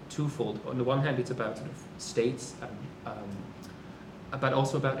twofold. On the one hand, it's about sort of states but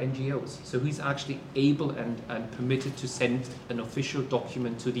also about NGOs. So who's actually able and permitted to send an official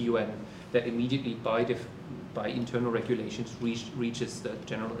document to the UN that immediately by internal regulations reaches the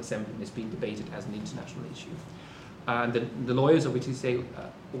General Assembly and is being debated as an international issue. And the lawyers obviously say,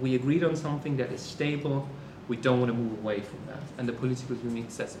 we agreed on something that is stable, we don't want to move away from that. And the political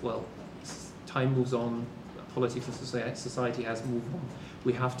community says, well, time moves on, politics and society has moved on.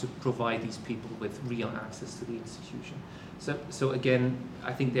 We have to provide these people with real access to the institution. So again,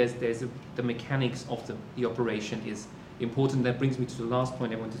 I think the mechanics of the operation is important. That brings me to the last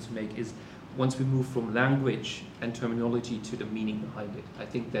point I wanted to make is, once we move from language and terminology to the meaning behind it, I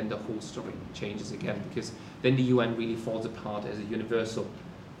think then the whole story changes again, because then the UN really falls apart as a universal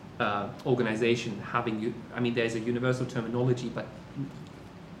organization. There's a universal terminology, but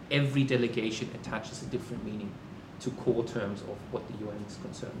every delegation attaches a different meaning to core terms of what the UN is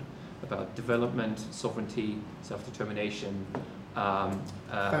concerned about: development, sovereignty, self-determination,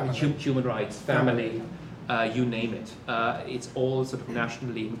 human rights, family. You name it. It's all sort of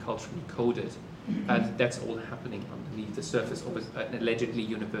nationally and culturally coded, and that's all happening underneath the surface of an allegedly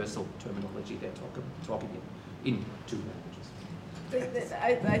universal terminology they're talking in two languages.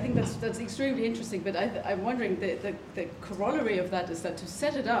 I think that's extremely interesting, but I'm wondering, the corollary of that is that to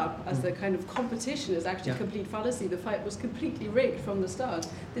set it up as a kind of competition is actually complete fallacy. The fight was completely rigged from the start.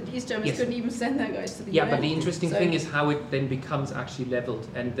 The East Germans couldn't even send their guys to the UN. But the interesting thing is how it then becomes actually leveled,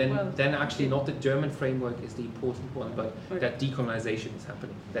 and then actually not the German framework is the important one, but that decolonization is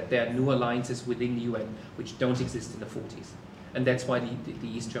happening, that there are new alliances within the UN which don't exist in the 40s. And that's why the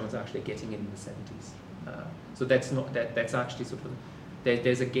East Germans are actually getting in the 70s. So that's actually sort of,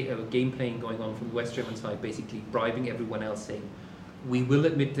 there's a game playing going on from the West German side, basically bribing everyone else, saying, we will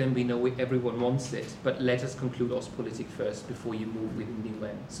admit them, we know everyone wants it, but let us conclude Ostpolitik first before you move within the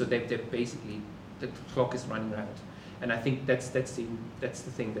UN. So they're basically, the clock is running out. And I think that's the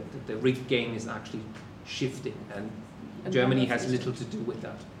thing, that the rigged game is actually shifting, and Germany has little to do with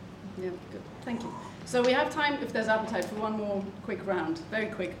that. Yeah, good. Thank you. So we have time, if there's appetite, for one more quick round. Very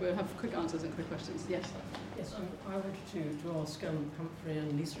quick. We'll have quick answers and quick questions. Yes? Yes, I wanted to ask Humphrey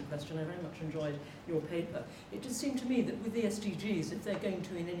and Lisa a question. I very much enjoyed your paper. It just seemed to me that with the SDGs, if they're going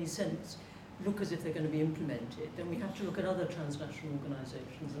to, in any sense, look as if they're going to be implemented, then we have to look at other transnational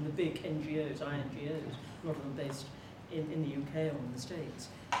organisations and the big NGOs, INGOs, a lot of them based in the UK or in the States.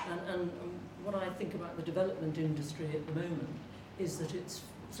 And what I think about the development industry at the moment is that it's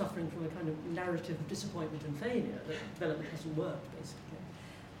suffering from a kind of narrative of disappointment and failure, that development hasn't worked, basically.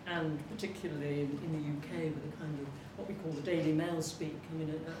 And particularly in the UK, with a kind of what we call the Daily Mail speak,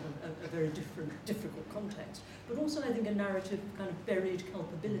 a very difficult context. But also, I think, a narrative of kind of buried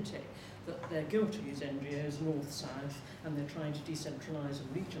culpability, that they're guilty, these NGOs, north-south, and they're trying to decentralise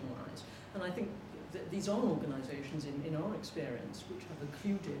and regionalise. And I think that these are organisations, in our experience, which have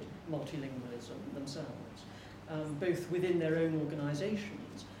occluded multilingualism themselves, both within their own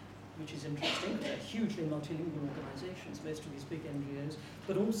organisations, which is interesting, they're hugely multilingual organisations, most of these big NGOs,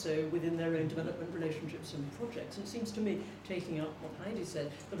 but also within their own development relationships and projects. And it seems to me, taking up what Heidi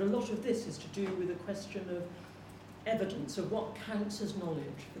said, that a lot of this is to do with a question of evidence of what counts as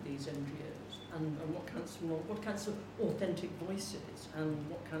knowledge for these NGOs, and what counts for authentic voices, and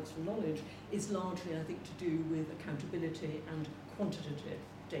what counts for knowledge is largely, I think, to do with accountability and quantitative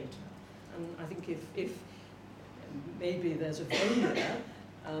data. And I think if maybe there's a failure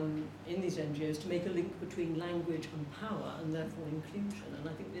in these NGOs to make a link between language and power, and therefore inclusion. And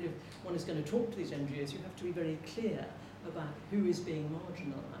I think that if one is going to talk to these NGOs, you have to be very clear about who is being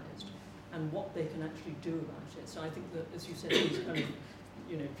marginalised and what they can actually do about it. So I think that, as you said, these kind of,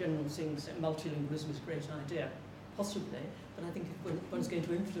 general things, multilingualism is a great idea, possibly, but I think if one's going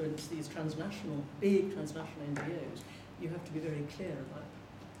to influence these big transnational NGOs, you have to be very clear about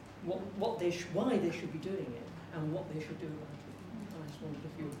why they should be doing it and what they should do about it. I just wondered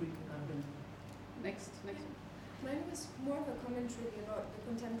if you agree with that. Next. Mine was more of a commentary about the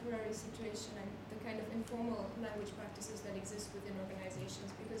contemporary situation and the kind of informal language practices that exist within organizations,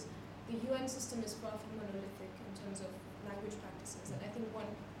 because the UN system is far from monolithic in terms of language practices. And I think one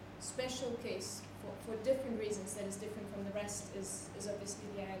special case for different reasons that is different from the rest is obviously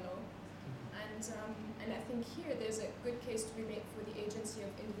the ILO. And I think here there's a good case to be made for the agency of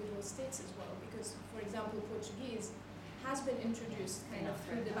individual states as well, because, for example, Portuguese has been introduced kind of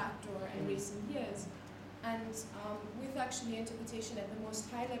through the back door in recent years. And with actually interpretation at the most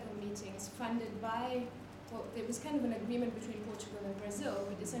high-level meetings funded by, there was kind of an agreement between Portugal and Brazil,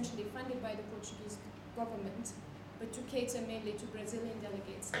 but essentially funded by the Portuguese government, but to cater mainly to Brazilian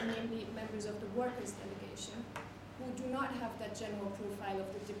delegates, and namely members of the workers' delegation, who do not have that general profile of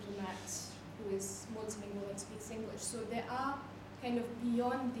the diplomat who is multilingual and speaks English. So there are kind of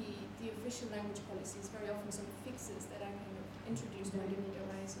beyond the official language policies, very often some fixes that are kind of introduced when the need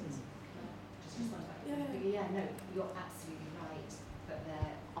arises. Yeah, no, you're absolutely right. But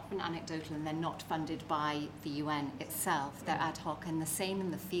they're often anecdotal and they're not funded by the UN itself. They're ad hoc, and the same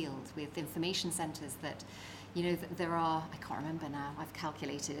in the field with information centres that, you know, there are, I can't remember now, I've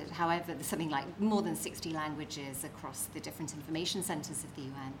calculated it, however, there's something like more than 60 languages across the different information centres of the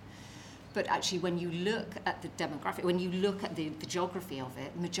UN. But actually, when you look at the demographic, when you look at the geography of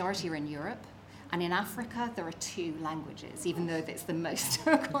it, the majority are in Europe. And in Africa, there are 2 languages, even though it's the most,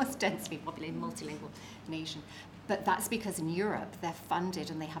 of course, densely populated, multilingual nation. But that's because in Europe, they're funded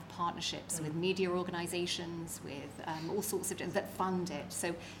and they have partnerships with media organizations, with all sorts of that fund it.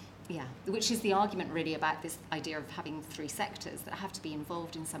 So, yeah, which is the argument really about this idea of having 3 sectors that have to be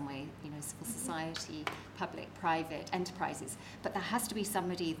involved in some way, you know, civil society, public, private, enterprises. But there has to be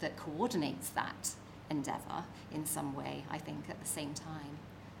somebody that coordinates that endeavor in some way, I think, at the same time.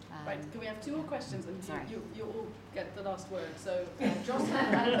 Right, can we have 2 more questions? And Sorry. you all get the last word. So Jocelyn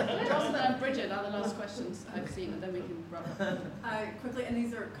and Bridget are the last questions I've seen, and then we can wrap up. Quickly, and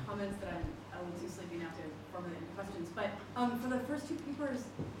these are comments that I'm a little too sleepy now to formulate into questions, but for the first 2 papers,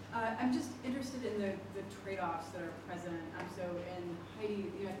 I'm just interested in the trade-offs that are present. So in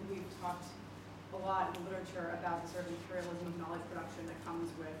Heidi, you know, I think we've talked a lot in the literature about the sort of imperialism of knowledge production that comes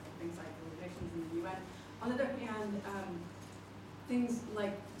with things like the organizations in the UN. On the other hand, things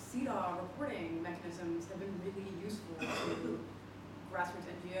like CEDAW reporting mechanisms have been really useful to grassroots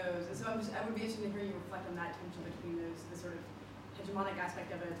NGOs. And so I would be interested to hear you reflect on that tension between the sort of hegemonic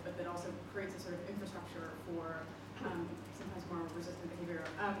aspect of it, but that also creates a sort of infrastructure for sometimes more resistant behavior.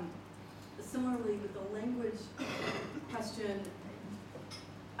 Similarly, with the language question,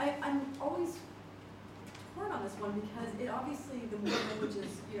 I'm always torn on this one because it obviously, the more languages,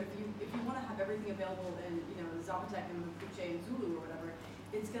 you know, if you want to have everything available in, you know, Zapotec and Mapuche and Zulu or whatever,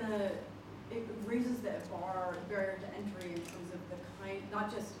 it raises the barrier to entry in terms of the kind, not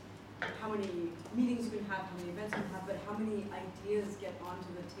just how many meetings you can have, how many events you can have, but how many ideas get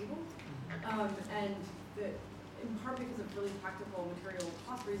onto the table. And in part because of really practical material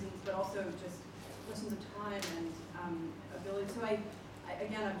cost reasons, but also just questions of time and ability. So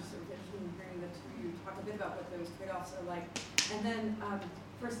again, I'm just sort of interested in hearing the 2 of you talk a bit about what those trade-offs are like. And then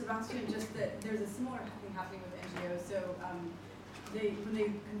for Sebastian, just that there's a similar thing happening with NGOs. So when they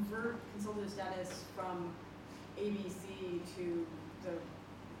convert consultative status from ABC to the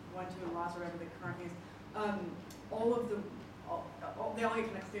 1, 2, and loss, or whatever the current is, they all get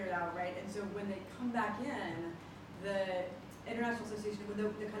kind of cleared out, right? And so when they come back in, the International Association, with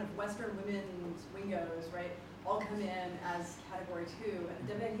the kind of Western women's wingos, right, all come in as category 2, and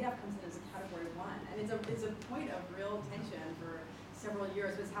the WIDF comes in as a category 1. And it's a point of real tension for several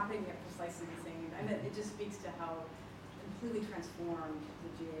years, but it's happening at precisely the same. And it just speaks to how completely transformed the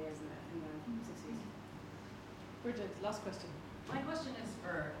GA is in the 60s. Bridget, last question. My question is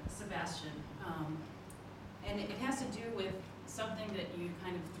for Sebastian, and it has to do with something that you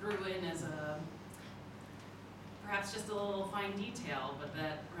kind of threw in as perhaps just a little fine detail, but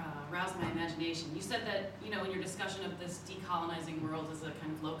that roused my imagination. You said that, you know, in your discussion of this decolonizing world as a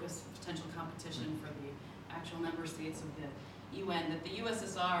kind of locus of potential competition for the actual member states of the UN, that the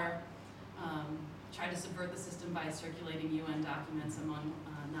USSR tried to subvert the system by circulating UN documents among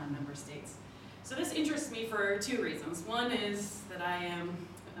non-member states. So this interests me for 2 reasons. One is that I am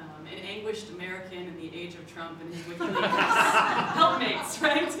an anguished American in the age of Trump and his WikiLeaks helpmates,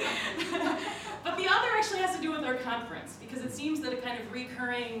 right? But the other actually has to do with our conference, because it seems that a kind of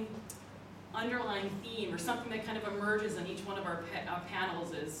recurring underlying theme, or something that kind of emerges in each one of our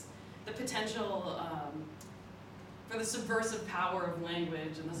panels, is the potential for the subversive power of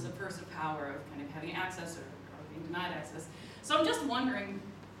language and the subversive power of kind of having access or being denied access. So I'm just wondering,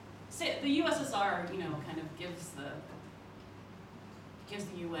 say the USSR, you know, kind of gives the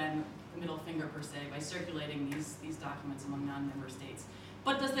UN the middle finger per se by circulating these documents among non-member states.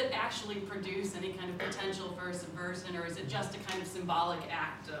 But does it actually produce any kind of potential for subversion, or is it just a kind of symbolic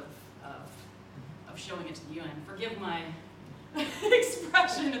act of showing it to the UN? Forgive my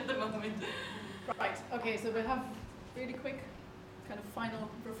expression at the moment. Right, okay, so we have really quick kind of final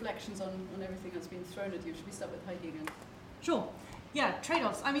reflections on everything that's been thrown at you. Should we start with Heidi again? Sure. Yeah,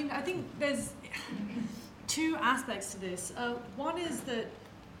 trade-offs. I mean, I think there's 2 aspects to this. One is that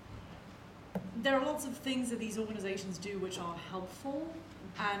there are lots of things that these organizations do which are helpful,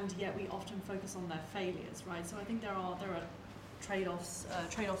 and yet we often focus on their failures, right? So I think there are trade-offs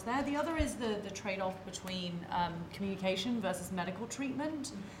there. The other is the trade-off between communication versus medical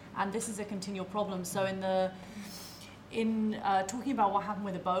treatment, and this is a continual problem. So in in talking about what happened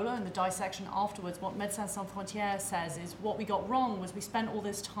with Ebola and the dissection afterwards, what Médecins Sans Frontières says is what we got wrong was we spent all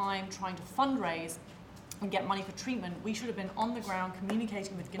this time trying to fundraise and get money for treatment. We should have been on the ground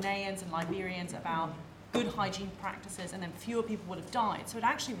communicating with Ghanaians and Liberians about good hygiene practices, and then fewer people would have died. So it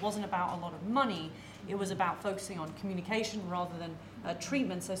actually wasn't about a lot of money. It was about focusing on communication rather than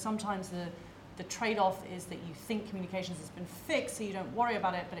treatment. So sometimes the trade-off is that you think communications has been fixed, so you don't worry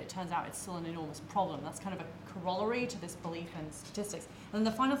about it, but it turns out it's still an enormous problem. That's kind of a corollary to this belief in statistics. And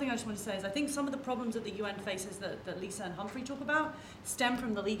then the final thing I just want to say is I think some of the problems that the UN faces that Lisa and Humphrey talk about stem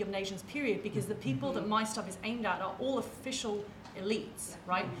from the League of Nations period, because the people that my stuff is aimed at are all official elites,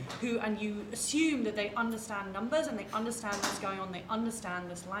 right? And you assume that they understand numbers and they understand what's going on, they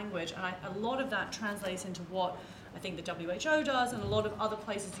understand this language, and a lot of that translates into what I think the WHO does, and a lot of other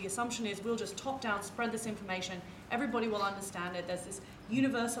places. The assumption is we'll just top down spread this information, everybody will understand it. There's this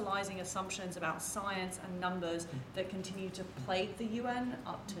universalizing assumptions about science and numbers that continue to plague the UN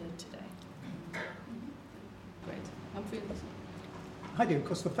up to today. Great. Humphrey? Heidi, of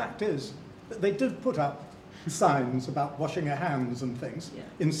course, the fact is that they did put up signs about washing your hands and things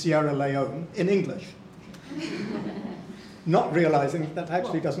in Sierra Leone in English. Not realizing that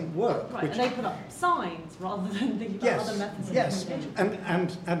actually doesn't work. Right, and they put up signs rather than thinking about other methods of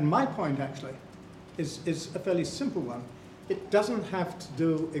communication. And my point actually is a fairly simple one. It doesn't have to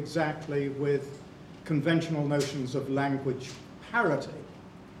do exactly with conventional notions of language parity.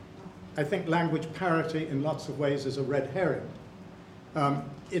 I think language parity in lots of ways is a red herring.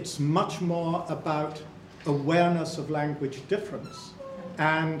 It's much more about awareness of language difference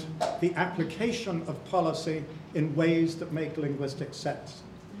and the application of policy in ways that make linguistic sense.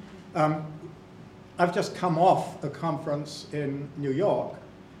 I've just come off a conference in New York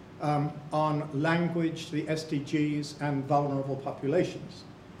on language, the SDGs, and vulnerable populations.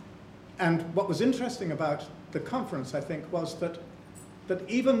 And what was interesting about the conference, I think, was that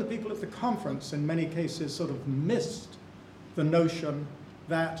even the people at the conference in many cases sort of missed the notion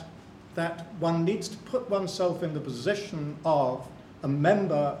that one needs to put oneself in the position of a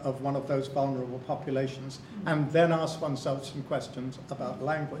member of one of those vulnerable populations and then ask oneself some questions about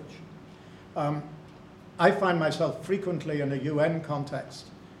language. I find myself frequently in a UN context,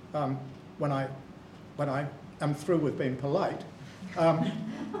 when I am through with being polite,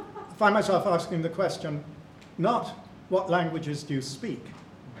 find myself asking the question, not what languages do you speak,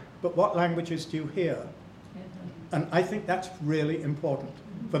 but what languages do you hear? And I think that's really important.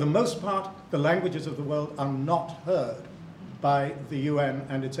 For the most part, the languages of the world are not heard by the UN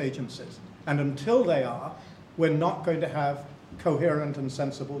and its agencies. And until they are, we're not going to have coherent and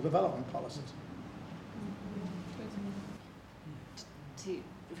sensible development policies. To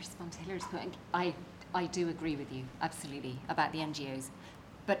respond to Hilary's point, I do agree with you, absolutely, about the NGOs.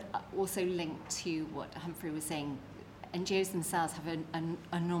 But also linked to what Humphrey was saying, NGOs themselves have an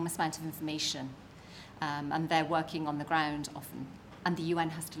enormous amount of information, and they're working on the ground often, and the UN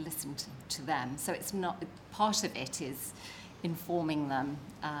has to listen to them. So it's not, part of it is informing them,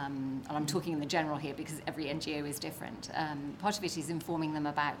 and I'm talking in the general here because every NGO is different. Part of it is informing them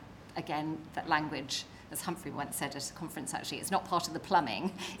about, again, that language, as Humphrey once said at a conference actually, it's not part of the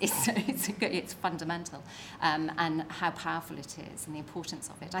plumbing, it's fundamental, and how powerful it is and the importance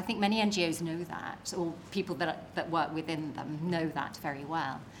of it. I think many NGOs know that, or people that work within them know that very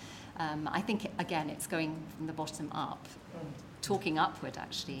well. I think, again, it's going from the bottom up. Talking upward,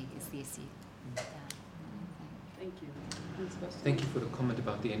 actually, is the issue. Yeah. Thank you. Thank you for the comment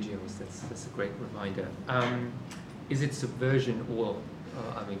about the NGOs. That's a great reminder. Is it subversion or,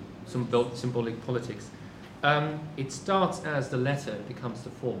 symbolic politics? It starts as the latter, becomes the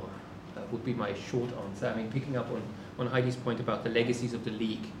former. Would be my short answer. I mean, picking up on Heidi's point about the legacies of the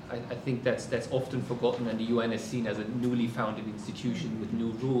League, I think that's often forgotten, and the UN is seen as a newly founded institution with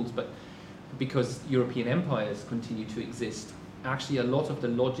new rules. But because European empires continue to exist, actually a lot of the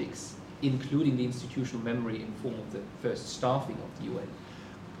logics, including the institutional memory in form of the first staffing of the UN,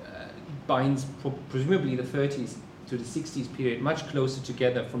 binds presumably the 30s to the 60s period much closer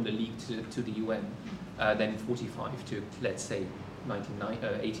together from the League to the UN than 45 to, let's say,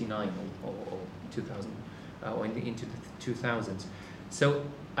 89 or 2000 or into the 2000s. So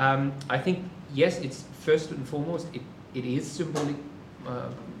I think, yes, it's first and foremost, it is symbolic,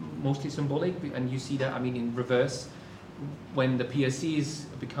 mostly symbolic, and you see that, I mean, in reverse, when the PRC is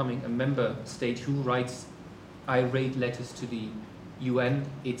becoming a member state, who writes irate letters to the UN?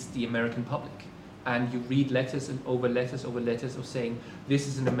 It's the American public. And you read letters over letters of saying, this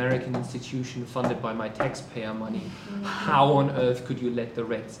is an American institution funded by my taxpayer money. How on earth could you let the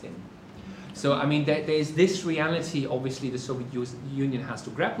Reds in? So, I mean, there's this reality, obviously, the Soviet Union has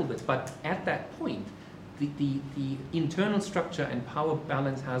to grapple with. But at that point, the internal structure and power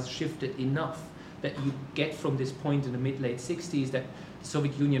balance has shifted enough that you get from this point in the mid-late 60s that the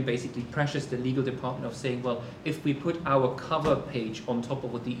Soviet Union basically pressures the legal department of saying, well, if we put our cover page on top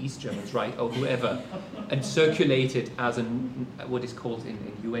of what the East Germans write or whoever and circulate it as what is called in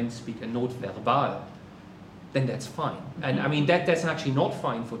UN speak a note verbal, then that's fine. And I mean, that's actually not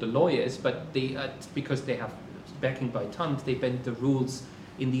fine for the lawyers, but they because they have backing by tons, they bend the rules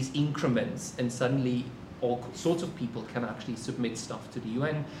in these increments, and suddenly all sorts of people can actually submit stuff to the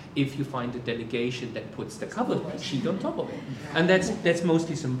UN if you find a delegation that puts the cover sheet on top of it. And that's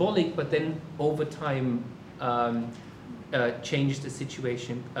mostly symbolic, but then over time changes the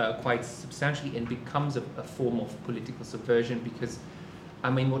situation quite substantially and becomes a form of political subversion, because I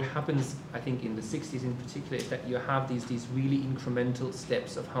mean, what happens, I think, in the 60s in particular, is that you have these really incremental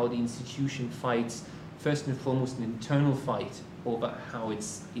steps of how the institution fights, first and foremost, an internal fight over how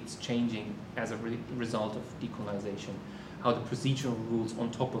it's changing as a result of decolonization, how the procedural rules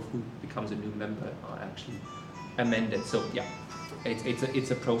on top of who becomes a new member are actually amended. So yeah, it's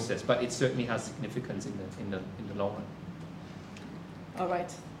a process, but it certainly has significance in the long run. All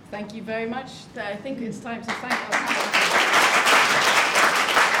right, thank you very much. I think it's time to thank our